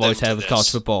problem I've always had with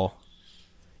college football.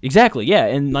 Exactly, yeah.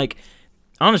 And, like,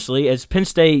 honestly, as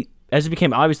it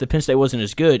became obvious that Penn State wasn't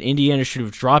as good, Indiana should have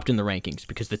dropped in the rankings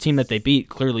because the team that they beat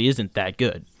clearly isn't that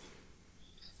good.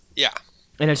 Yeah.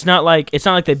 And it's not like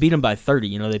they beat them by 30.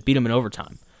 You know, they beat them in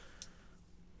overtime.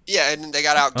 Yeah, and they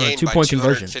got outgained by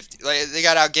 250. Like, they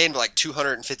got outgained by like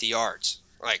 250 yards.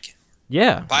 Like,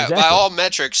 yeah, by all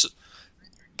metrics,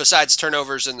 besides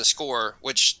turnovers and the score,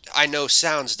 which I know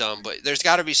sounds dumb, but there's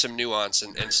got to be some nuance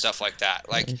and stuff like that.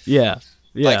 Like, yeah.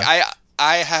 Like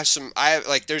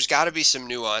there's got to be some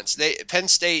nuance. Penn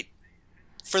State,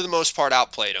 for the most part,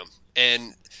 outplayed them,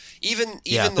 and even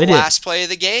the last play of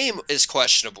the game is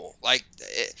questionable. Like.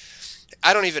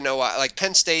 I don't even know why. Like,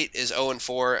 Penn State is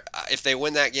 0-4. If they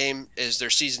win that game, is their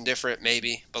season different?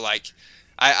 Maybe. But, like,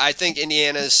 I think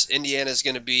Indiana's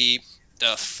going to be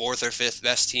the 4th or 5th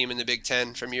best team in the Big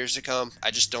Ten from years to come. I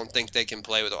just don't think they can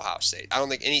play with Ohio State. I don't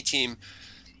think any team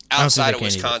outside of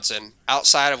Wisconsin,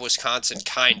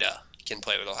 kinda can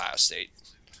play with Ohio State.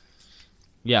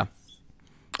 Yeah.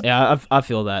 Yeah, I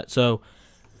feel that. So,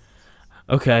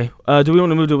 okay. Do we want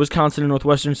to move to Wisconsin and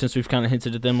Northwestern since we've kind of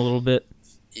hinted at them a little bit?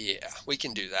 Yeah, we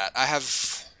can do that. I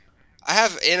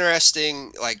have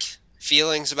interesting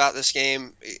feelings about this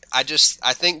game. I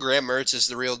think Graham Mertz is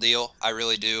the real deal. I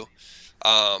really do.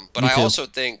 But I also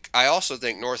think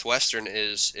Northwestern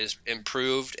is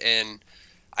improved, and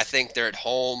I think they're at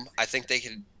home. I think they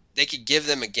could give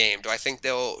them a game. Do I think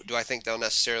they'll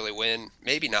necessarily win?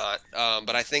 Maybe not.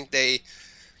 But I think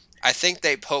I think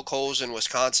they poke holes in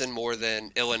Wisconsin more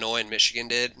than Illinois and Michigan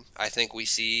did. I think we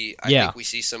see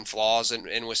some flaws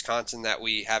in Wisconsin that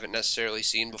we haven't necessarily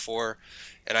seen before,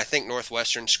 and I think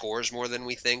Northwestern scores more than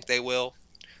we think they will.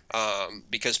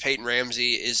 Because Peyton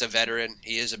Ramsey is a veteran.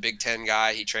 He is a Big Ten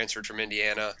guy. He transferred from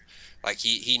Indiana. Like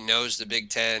he knows the Big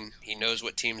Ten. He knows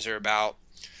what teams are about.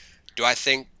 Do I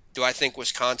think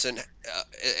Wisconsin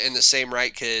in the same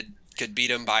right could beat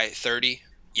them by 30?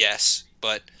 Yes,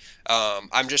 but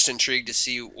I'm just intrigued to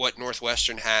see what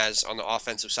Northwestern has on the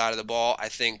offensive side of the ball. I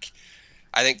think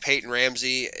Peyton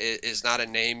Ramsey is not a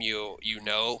name you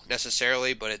know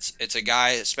necessarily, but it's a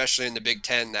guy, especially in the Big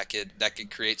Ten, that could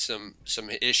create some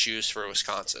issues for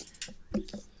Wisconsin.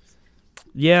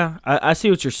 Yeah, I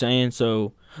see what you're saying.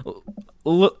 So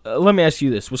let me ask you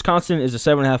this: Wisconsin is a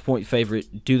 7.5 point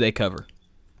favorite. Do they cover?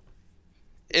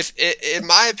 If in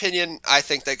my opinion, I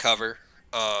think they cover.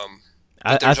 I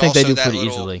think they do pretty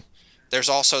easily. There's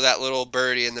also that little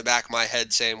birdie in the back of my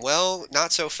head saying, "Well,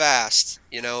 not so fast."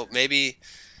 You know, maybe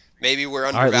we're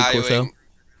undervaluing.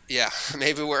 Yeah,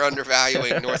 maybe we're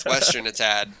undervaluing Northwestern a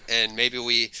tad, and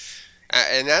maybe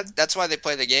that's why they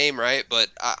play the game, right? But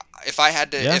if I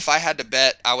had to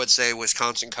bet, I would say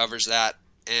Wisconsin covers that,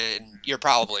 and you're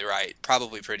probably right,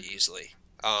 probably pretty easily.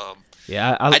 I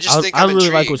really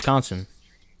like Wisconsin.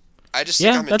 I just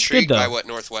think I'm intrigued by what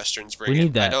Northwestern's bringing. We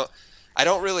need that. I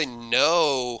don't really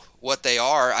know what they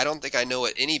are. I don't think I know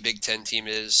what any Big Ten team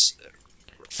is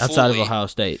outside of Ohio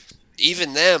State.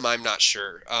 Even them, I'm not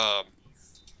sure. On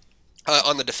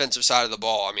the defensive side of the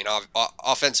ball, I mean,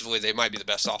 offensively, they might be the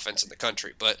best offense in the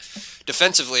country, but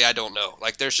defensively, I don't know.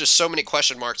 Like, there's just so many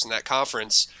question marks in that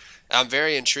conference. I'm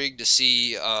very intrigued to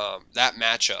see that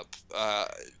matchup.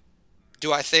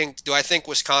 Do I think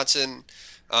Wisconsin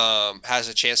has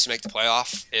a chance to make the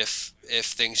playoff if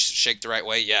things shake the right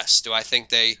way? Yes. Do I think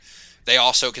they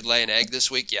also could lay an egg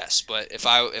this week? Yes. But if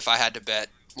I had to bet,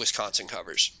 Wisconsin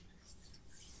covers.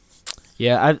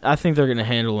 Yeah, I think they're going to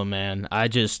handle them, man.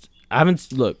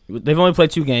 They've only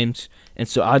played 2 games, and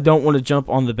so I don't want to jump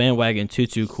on the bandwagon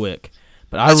too quick.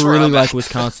 But I really like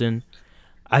Wisconsin.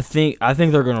 I think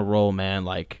they're going to roll, man.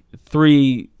 Like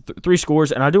three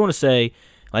scores, and I do want to say,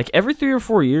 like every 3 or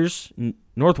 4 years,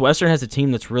 Northwestern has a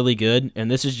team that's really good,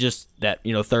 and this is just that,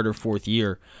 third or fourth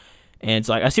year. And it's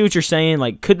like, I see what you're saying.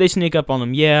 Like, could they sneak up on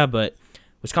them? Yeah, but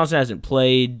Wisconsin hasn't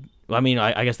played. Well, I mean,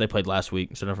 I guess they played last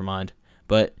week, so never mind.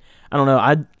 But I don't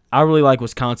know. I really like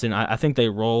Wisconsin. I think they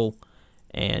roll,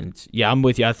 and yeah, I'm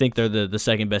with you. I think they're the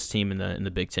second best team in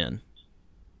the Big Ten.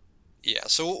 Yeah,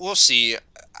 so we'll see.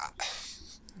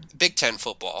 Big Ten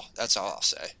football. That's all I'll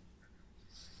say.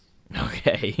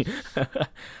 Okay.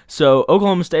 So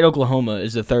Oklahoma State, Oklahoma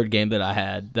is the third game that I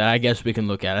had that I guess we can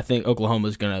look at. I think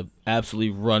Oklahoma's going to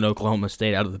absolutely run Oklahoma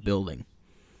State out of the building.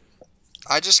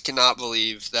 I just cannot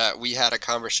believe that we had a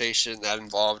conversation that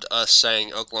involved us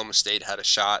saying Oklahoma State had a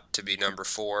shot to be number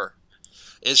 4.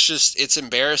 It's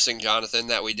embarrassing, Jonathan,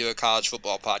 that we do a college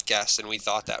football podcast and we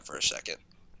thought that for a second.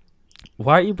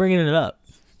 Why are you bringing it up?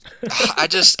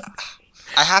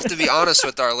 I have to be honest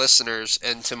with our listeners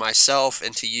and to myself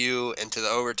and to you and to the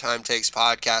Overtime Takes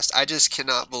podcast. I just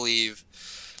cannot believe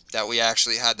that we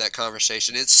actually had that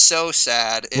conversation. It's so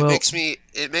sad. It makes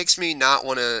me not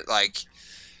want to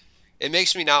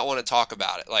talk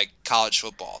about it, like college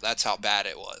football. That's how bad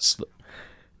it was.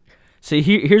 See,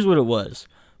 here's what it was.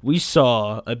 We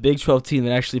saw a Big 12 team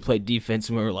that actually played defense,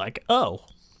 and we were like, oh,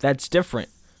 that's different.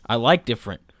 I like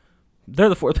different. They're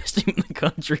the 4th best team in the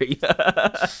country.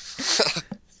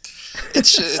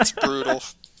 It's brutal.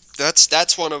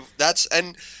 That's one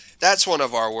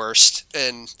of our worst,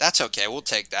 and that's okay. We'll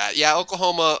take that. Yeah,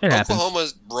 Oklahoma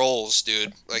rolls,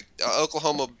 dude. Like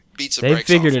Oklahoma beats the brakes off.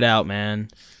 They figured it out, man.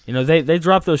 They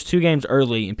dropped those 2 games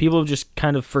early, and people have just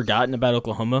kind of forgotten about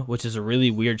Oklahoma, which is a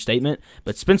really weird statement.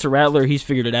 But Spencer Rattler, he's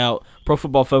figured it out. Pro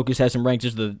Football Focus has him ranked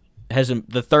as the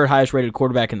 3rd highest rated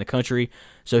quarterback in the country.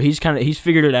 So he's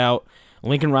figured it out.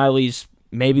 Lincoln Riley's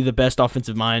maybe the best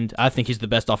offensive mind. I think he's the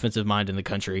best offensive mind in the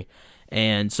country.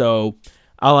 And so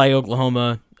I like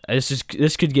Oklahoma. This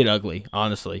could get ugly,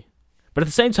 honestly. But at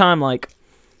the same time, like,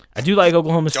 I do like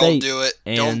Oklahoma State.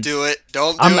 Don't do it.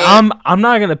 I'm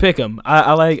not gonna pick them.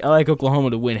 I like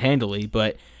Oklahoma to win handily,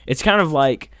 but it's kind of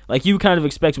like you kind of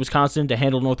expect Wisconsin to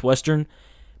handle Northwestern.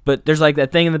 But there's like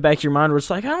that thing in the back of your mind where it's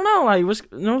like, I don't know,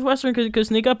 like Northwestern could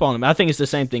sneak up on them. I think it's the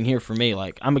same thing here for me.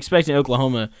 Like, I'm expecting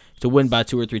Oklahoma to win by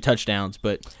 2 or 3 touchdowns,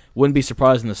 but wouldn't be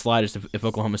surprised in the slightest if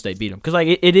Oklahoma State beat them. Because like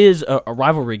it is a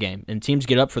rivalry game, and teams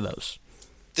get up for those.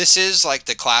 This is like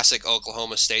the classic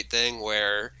Oklahoma State thing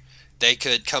where they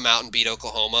could come out and beat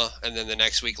Oklahoma, and then the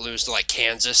next week lose to like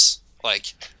Kansas.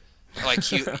 Like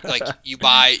You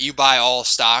buy all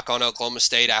stock on Oklahoma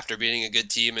State after beating a good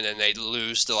team, and then they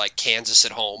lose to like Kansas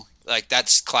at home. Like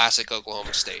that's classic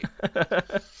Oklahoma State.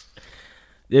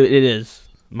 It is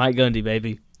Mike Gundy,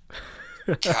 baby.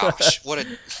 Gosh, what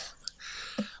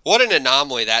an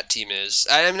anomaly that team is.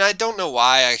 I mean, I don't know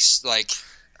why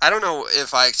I don't know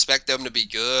if I expect them to be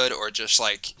good or just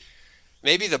like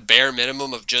maybe the bare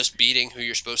minimum of just beating who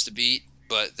you're supposed to beat,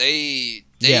 but they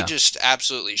just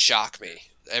absolutely shock me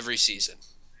every season.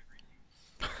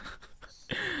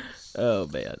 Oh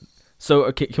man. So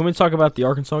okay, can we talk about the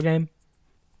Arkansas game?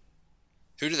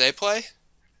 Who do they play?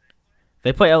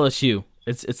 They play LSU.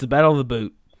 It's the Battle of the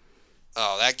Boot.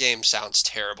 Oh, that game sounds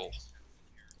terrible.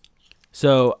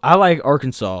 So I like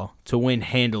Arkansas to win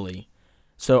handily.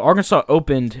 So Arkansas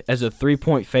opened as a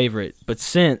 3-point favorite, but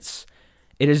since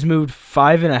it has moved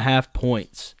 5.5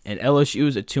 points, and LSU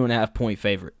is a 2.5-point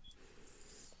favorite.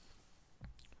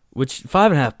 Which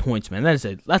 5.5 points, man,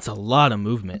 that's a lot of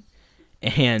movement.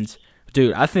 And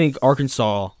dude, I think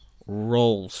Arkansas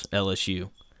rolls LSU.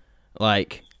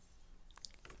 Like,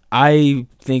 I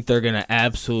think they're gonna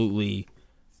absolutely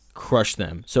crush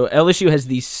them. So LSU has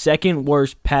the second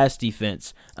worst pass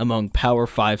defense among Power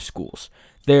 5 schools.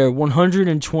 They're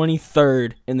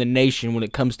 123rd in the nation when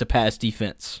it comes to pass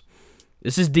defense.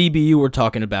 This is DBU we're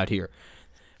talking about here.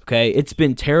 Okay, it's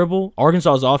been terrible.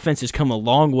 Arkansas's offense has come a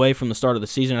long way from the start of the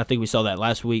season. I think we saw that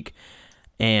last week.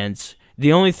 And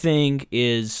the only thing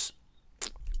is,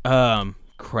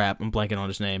 crap, I'm blanking on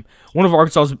his name. One of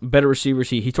Arkansas's better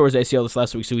receivers, he tore his ACL this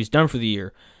last week, so he's done for the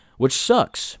year, which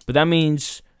sucks. But that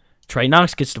means Trey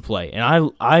Knox gets to play,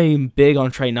 and I'm big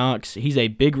on Trey Knox. He's a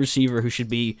big receiver who should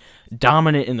be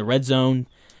dominant in the red zone,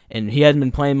 and he hasn't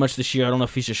been playing much this year. I don't know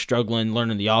if he's just struggling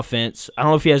learning the offense. I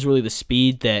don't know if he has really the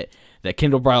speed that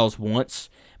Kendall Briles wants,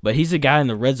 but he's a guy in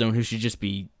the red zone who should just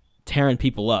be tearing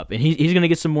people up, and he's going to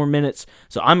get some more minutes,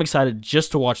 so I'm excited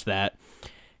just to watch that.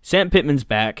 Sam Pittman's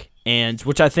back, and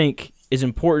which I think is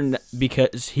important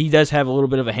because he does have a little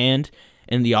bit of a hand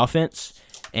in the offense.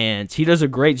 And he does a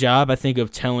great job, I think, of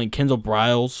telling Kendall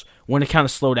Briles when to kind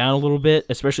of slow down a little bit,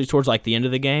 especially towards like the end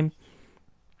of the game.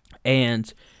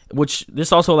 And which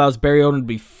this also allows Barry Odom to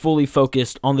be fully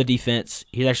focused on the defense.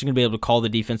 He's actually going to be able to call the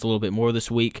defense a little bit more this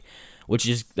week,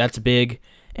 that's big.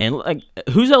 And like,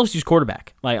 who's LSU's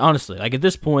quarterback? Like honestly, like at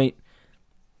this point,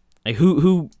 like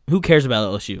who cares about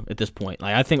LSU at this point?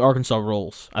 Like I think Arkansas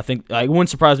rolls. I think like, it wouldn't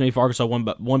surprise me if Arkansas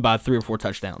won by 3 or 4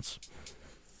 touchdowns.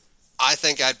 I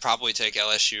think I'd probably take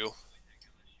LSU,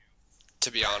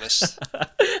 to be honest.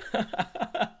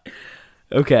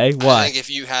 Okay, why? I think if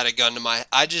you had a gun to my...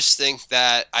 I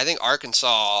think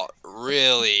Arkansas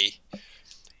really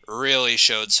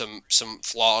showed some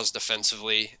flaws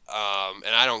defensively,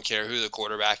 and I don't care who the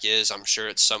quarterback is. I'm sure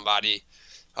it's somebody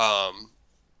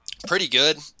pretty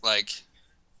good.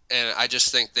 And I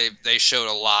just think they showed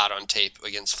a lot on tape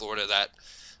against Florida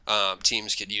that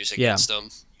teams could use against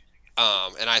them.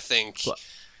 And I think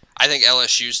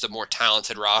LSU's the more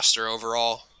talented roster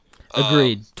overall.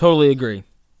 Agreed. Totally agree.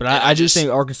 But I do think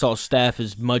Arkansas' staff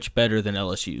is much better than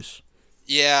LSU's.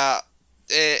 Yeah.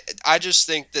 I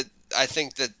think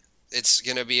that it's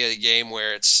going to be a game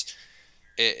where it's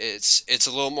a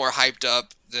little more hyped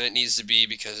up than it needs to be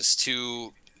because it's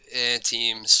two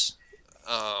teams.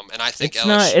 And I think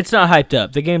it's not hyped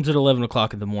up. The game's at 11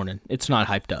 o'clock in the morning. It's not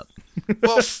hyped up.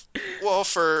 well,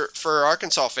 for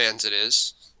Arkansas fans, it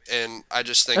is, and I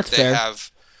just think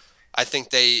I think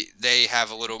they have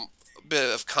a little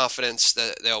bit of confidence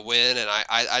that they'll win, and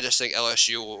I just think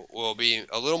LSU will be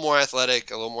a little more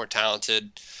athletic, a little more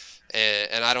talented,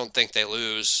 and I don't think they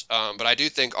lose. But I do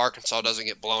think Arkansas doesn't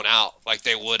get blown out like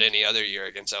they would any other year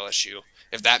against LSU,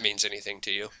 if that means anything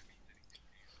to you.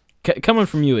 Coming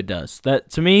from you, it does. That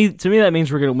to me that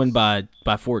means we're going to win by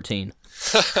 14.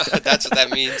 That's what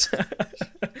that means.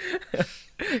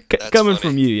 Coming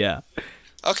from you, yeah.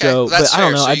 Okay, so, that's fair. I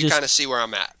don't know, so you kind of see where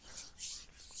I'm at.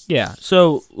 Yeah.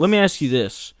 So let me ask you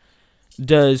this: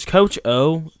 does Coach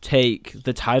O take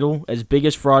the title as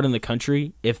biggest fraud in the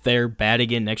country if they're bad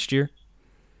again next year?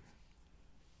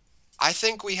 I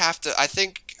think we have to. I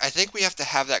think we have to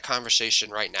have that conversation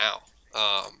right now.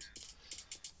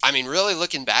 I mean, really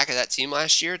looking back at that team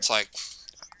last year, it's like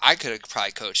I could have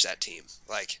probably coached that team.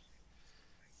 Like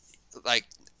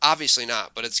obviously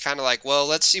not, but it's kind of like, well,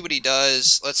 let's see what he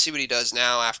does. Let's see what he does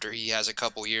now after he has a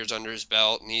couple years under his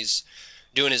belt and he's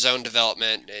doing his own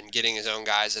development and getting his own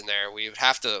guys in there. We'd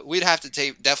have to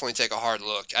definitely take a hard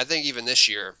look. I think even this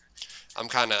year, I'm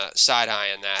kind of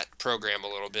side-eyeing that program a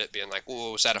little bit, being like,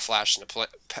 "Whoa, was that a flash in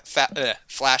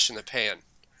the pan?"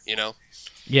 You know?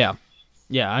 Yeah,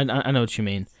 I know what you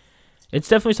mean. It's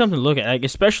definitely something to look at, like,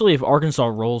 especially if Arkansas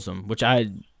rolls them, which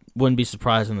I wouldn't be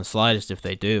surprised in the slightest if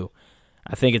they do.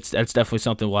 I think that's definitely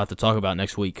something we'll have to talk about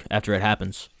next week after it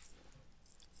happens.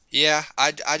 Yeah,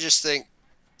 I just think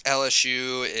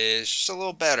LSU is just a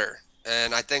little better.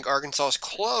 And I think Arkansas is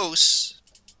close.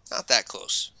 Not that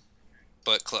close,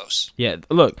 but close. Yeah,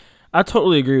 look, I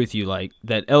totally agree with you, like,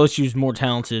 that LSU's more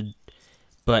talented,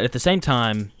 but at the same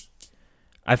time,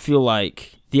 I feel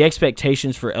like the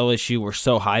expectations for LSU were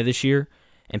so high this year,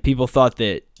 and people thought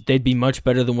that they'd be much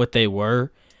better than what they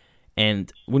were.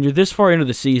 And when you're this far into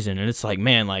the season, and it's like,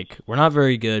 man, like, we're not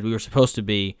very good, we were supposed to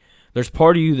be, there's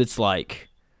part of you that's like,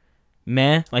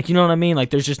 meh, like, you know what I mean?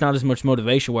 Like, there's just not as much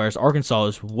motivation, whereas Arkansas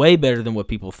is way better than what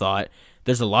people thought.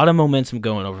 There's a lot of momentum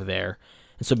going over there.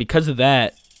 And so because of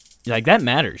that, like, that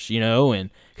matters, you know?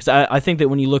 And because I think that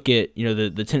when you look at, you know,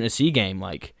 the Tennessee game,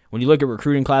 like, when you look at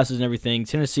recruiting classes and everything,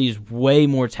 Tennessee is way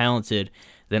more talented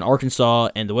than Arkansas,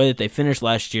 and the way that they finished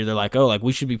last year, they're like, oh, like,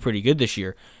 we should be pretty good this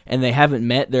year. And they haven't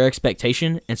met their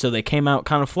expectation, and so they came out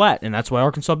kind of flat, and that's why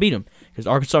Arkansas beat them, because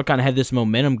Arkansas kind of had this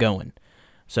momentum going.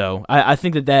 So I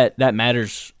think that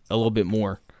matters a little bit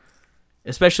more,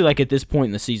 especially, like, at this point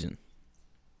in the season.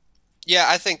 Yeah,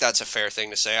 I think that's a fair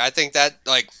thing to say. I think that,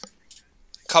 like,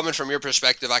 coming from your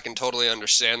perspective, I can totally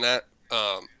understand that.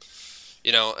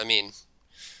 You know, I mean,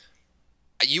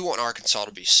 you want Arkansas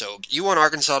to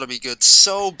be good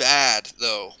so bad,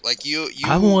 though. Like, you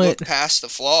look past the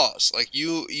flaws. Like,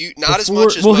 you not as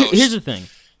much as most. Here's the thing.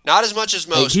 Not as much as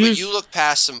most, but you look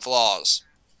past some flaws.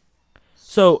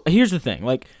 So here's the thing.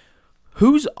 Like,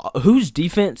 whose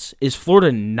defense is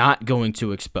Florida not going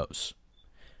to expose?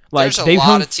 Like, there's they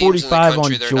hung 45 on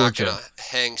they're Georgia. Not going to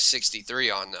hang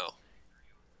 63 on, though.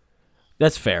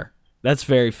 That's fair. That's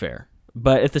very fair.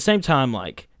 But at the same time,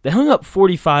 like, they hung up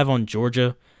 45 on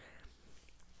Georgia.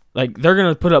 Like, they're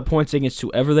going to put up points against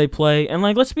whoever they play. And,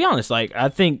 like, let's be honest. Like, I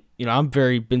think, you know,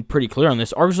 been pretty clear on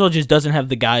this. Arkansas just doesn't have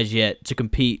the guys yet to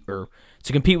compete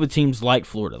with teams like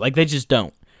Florida. Like, they just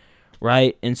don't.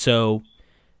 Right? And so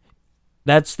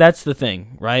that's the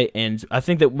thing, right? And I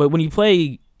think that when you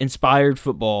play inspired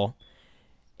football,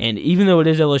 and even though it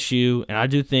is LSU, and I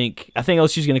think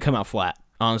LSU is going to come out flat,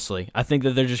 honestly. I think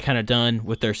that they're just kind of done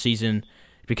with their season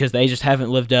because they just haven't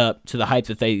lived up to the hype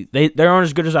that they aren't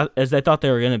as good as they thought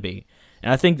they were going to be.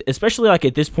 And I think, especially, like,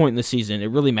 at this point in the season, it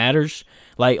really matters.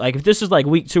 Like if this is like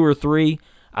week 2 or 3,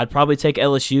 I'd probably take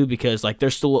LSU because, like,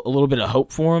 there's still a little bit of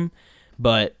hope for them.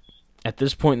 But at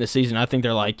this point in the season, I think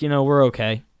they're like, you know, we're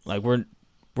okay. Like, we're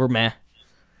meh.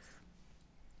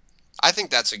 I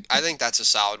think that's a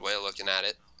solid way of looking at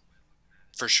it,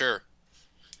 for sure.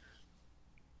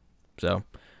 So,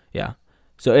 yeah.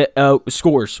 So,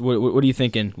 scores. What are you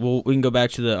thinking? We can go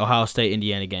back to the Ohio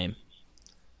State-Indiana game.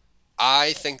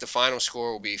 I think the final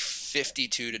score will be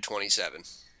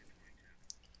 52-27.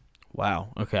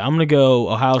 Wow. Okay, I'm gonna go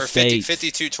Ohio State.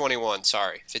 52-21.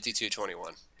 Sorry,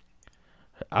 52-21.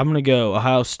 I'm gonna go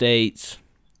Ohio State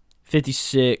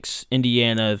 56,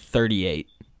 Indiana 38.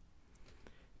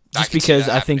 Just because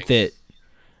I think that,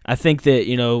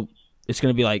 you know, it's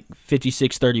going to be like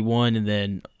 56-31, and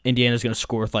then Indiana's going to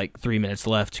score with like 3 minutes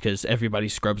left because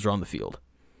everybody's scrubs are on the field.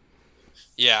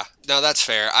 Yeah, no, that's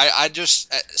fair. I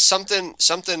just something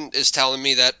is telling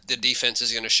me that the defense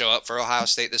is going to show up for Ohio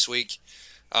State this week,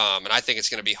 and I think it's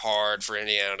going to be hard for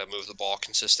Indiana to move the ball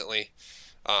consistently.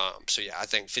 So yeah, I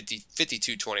think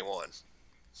 52-21.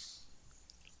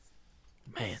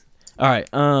 Man, all right.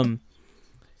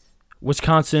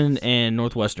 Wisconsin and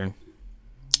Northwestern.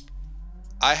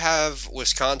 I have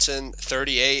Wisconsin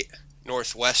 38,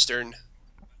 Northwestern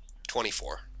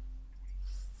 24.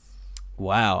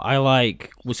 Wow, I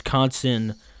like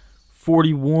Wisconsin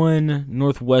 41,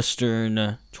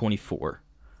 Northwestern 24.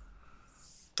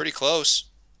 Pretty close.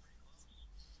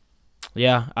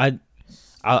 Yeah, I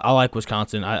like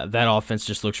Wisconsin. That offense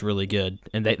just looks really good,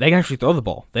 and they can actually throw the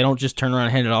ball. They don't just turn around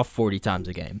and hand it off 40 times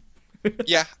a game.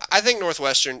 Yeah, I think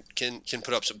Northwestern can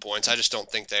put up some points. I just don't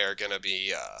think they are going to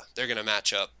be. They're going to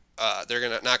match up. They're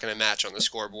not going to match on the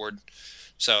scoreboard.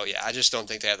 So yeah, I just don't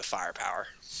think they have the firepower.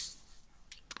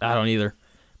 I don't either.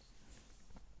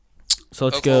 So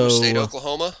let's Oklahoma go. State,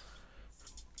 Oklahoma.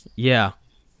 Yeah.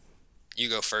 You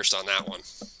go first on that one.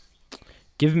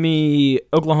 Give me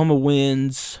Oklahoma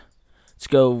wins. Let's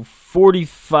go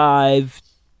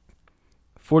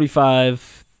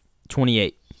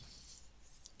 45-28.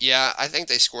 Yeah, I think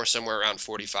they score somewhere around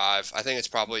 45. I think it's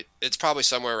probably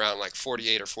somewhere around like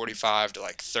 48 or 45 to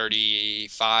like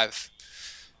 35.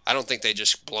 I don't think they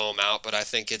just blow them out, but I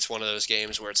think it's one of those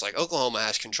games where it's like Oklahoma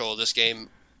has control of this game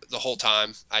the whole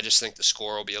time. I just think the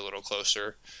score will be a little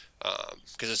closer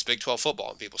because it's Big 12 football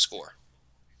and people score.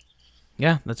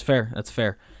 Yeah, that's fair. That's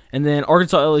fair. And then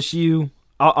Arkansas LSU.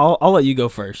 I'll let you go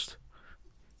first.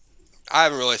 I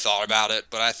haven't really thought about it,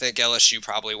 but I think LSU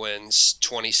probably wins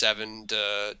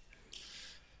 27-24,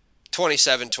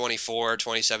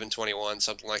 27-21,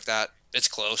 something like that. It's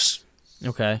close.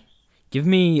 Okay. Give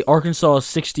me Arkansas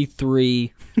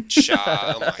 63.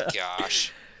 Oh my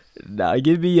gosh. Nah,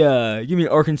 give me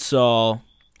Arkansas.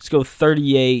 Let's go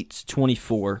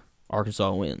 38-24.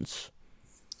 Arkansas wins.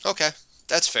 Okay,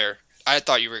 that's fair. I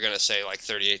thought you were gonna say like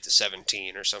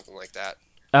 38-17 or something like that.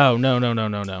 Oh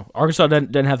no. Arkansas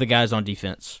doesn't have the guys on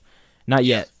defense, not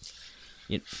yet.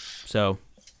 So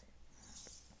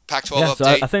Pac-12 yeah, update. so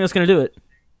I think that's gonna do it.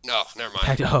 No, never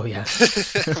mind. Oh yeah.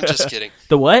 I'm just kidding.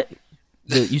 The what?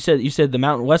 You said the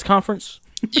Mountain West Conference?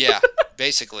 Yeah,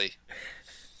 basically.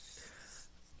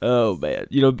 Oh man,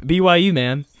 BYU,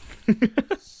 man.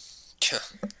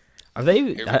 Are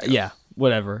they? Yeah,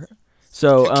 whatever.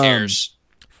 So who cares?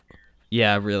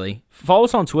 Yeah, really. Follow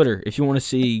us on Twitter if you want to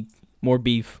see more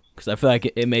beef, because I feel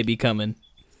like it may be coming.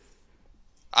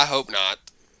 I hope not.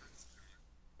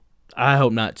 I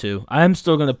hope not too. I am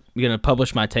still gonna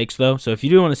publish my takes though, so if you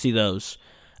do want to see those,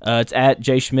 it's at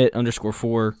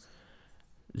jschmidt_4.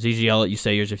 ZG, I'll let you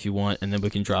say yours if you want, and then we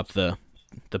can drop the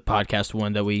podcast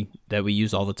one that we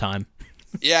use all the time.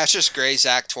 Yeah, it's just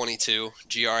GrayZack22,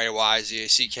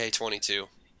 GrayZack22.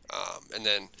 And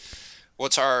then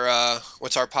what's our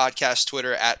podcast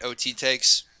Twitter at OT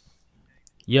Takes?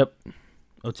 Yep,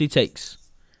 OT Takes.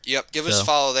 Yep, give us a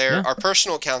follow there. Yeah. Our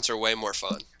personal accounts are way more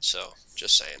fun, so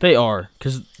just saying. They are,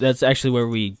 because that's actually where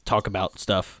we talk about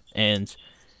stuff, and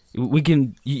you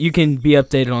can be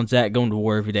updated on Zach going to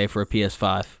war every day for a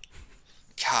PS5.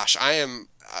 Gosh, I'm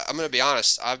going to be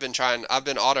honest. I've been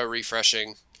auto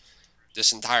refreshing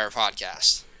this entire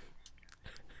podcast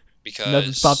because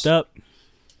nothing's popped up.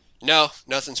 No,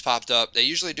 nothing's popped up. They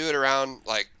usually do it around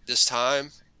like this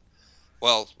time.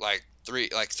 Well, like 3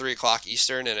 o'clock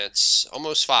Eastern, and it's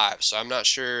almost 5. So I'm not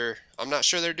sure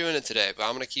they're doing it today, but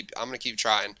I'm gonna keep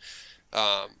trying.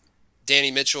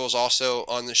 Danny Mitchell is also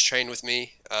on this train with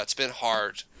me. It's been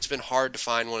hard. It's been hard to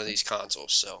find one of these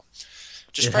consoles. So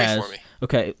just pray for me.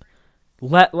 Okay.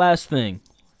 Last thing.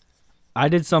 I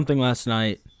did something last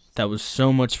night that was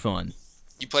so much fun.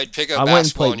 You played pickup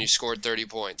basketball and you scored 30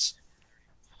 points.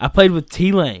 I played with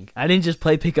T-Lang. I didn't just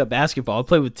play pickup basketball. I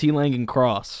played with T-Lang and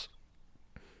Cross.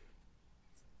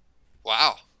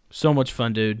 Wow. So much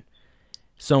fun, dude.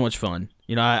 So much fun.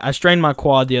 I strained my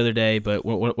quad the other day, but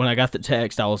when I got the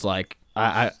text, I was like,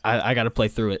 I got to play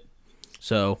through it.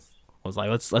 So I was like,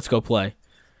 let's go play.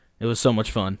 It was so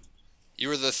much fun. You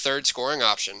were the third scoring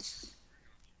option.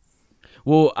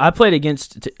 Well, I played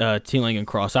against T-Lang and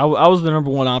Cross. I was the number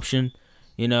one option.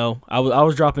 I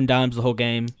was dropping dimes the whole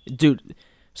game, dude.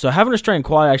 So having a strained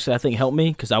quad actually I think helped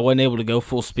me because I wasn't able to go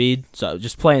full speed. So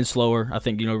just playing slower, I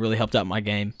think really helped out my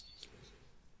game.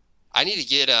 I need to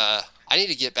get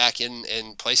back in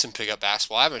and play some pickup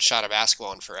basketball. I haven't shot a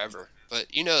basketball in forever, but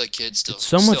the kid still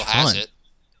has it.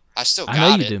 I still got it. I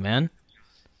know you do, man.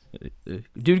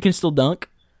 Dude can still dunk.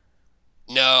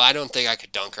 No, I don't think I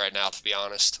could dunk right now, to be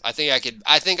honest. I think I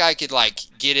could like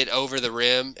get it over the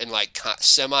rim and like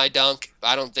semi dunk. But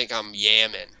I don't think I'm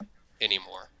yamming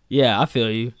anymore. Yeah, I feel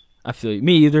you.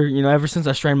 Me either. Ever since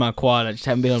I strained my quad, I just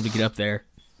haven't been able to get up there.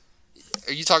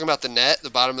 Are you talking about the net, the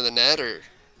bottom of the net, or?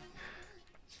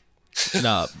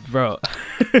 Nah, bro.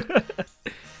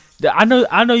 I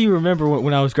know you remember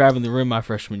when I was grabbing the rim my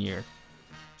freshman year.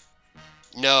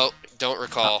 No, don't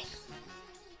recall.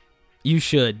 You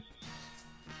should.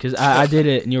 Because I did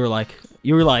it, and you were like,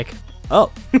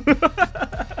 oh.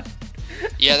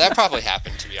 Yeah, that probably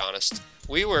happened, to be honest.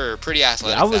 We were pretty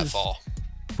athletic that fall.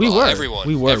 We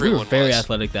were Everyone very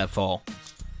athletic that fall.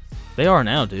 They are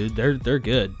now, dude. They're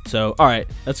good. So, all right,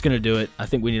 that's gonna do it. I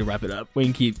think we need to wrap it up. We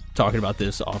can keep talking about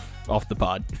this off the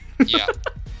pod. Yeah.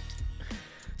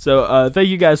 So, thank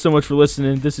you guys so much for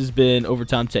listening. This has been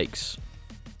Overtime Takes.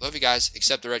 Love you guys,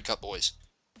 except the Red Cup boys.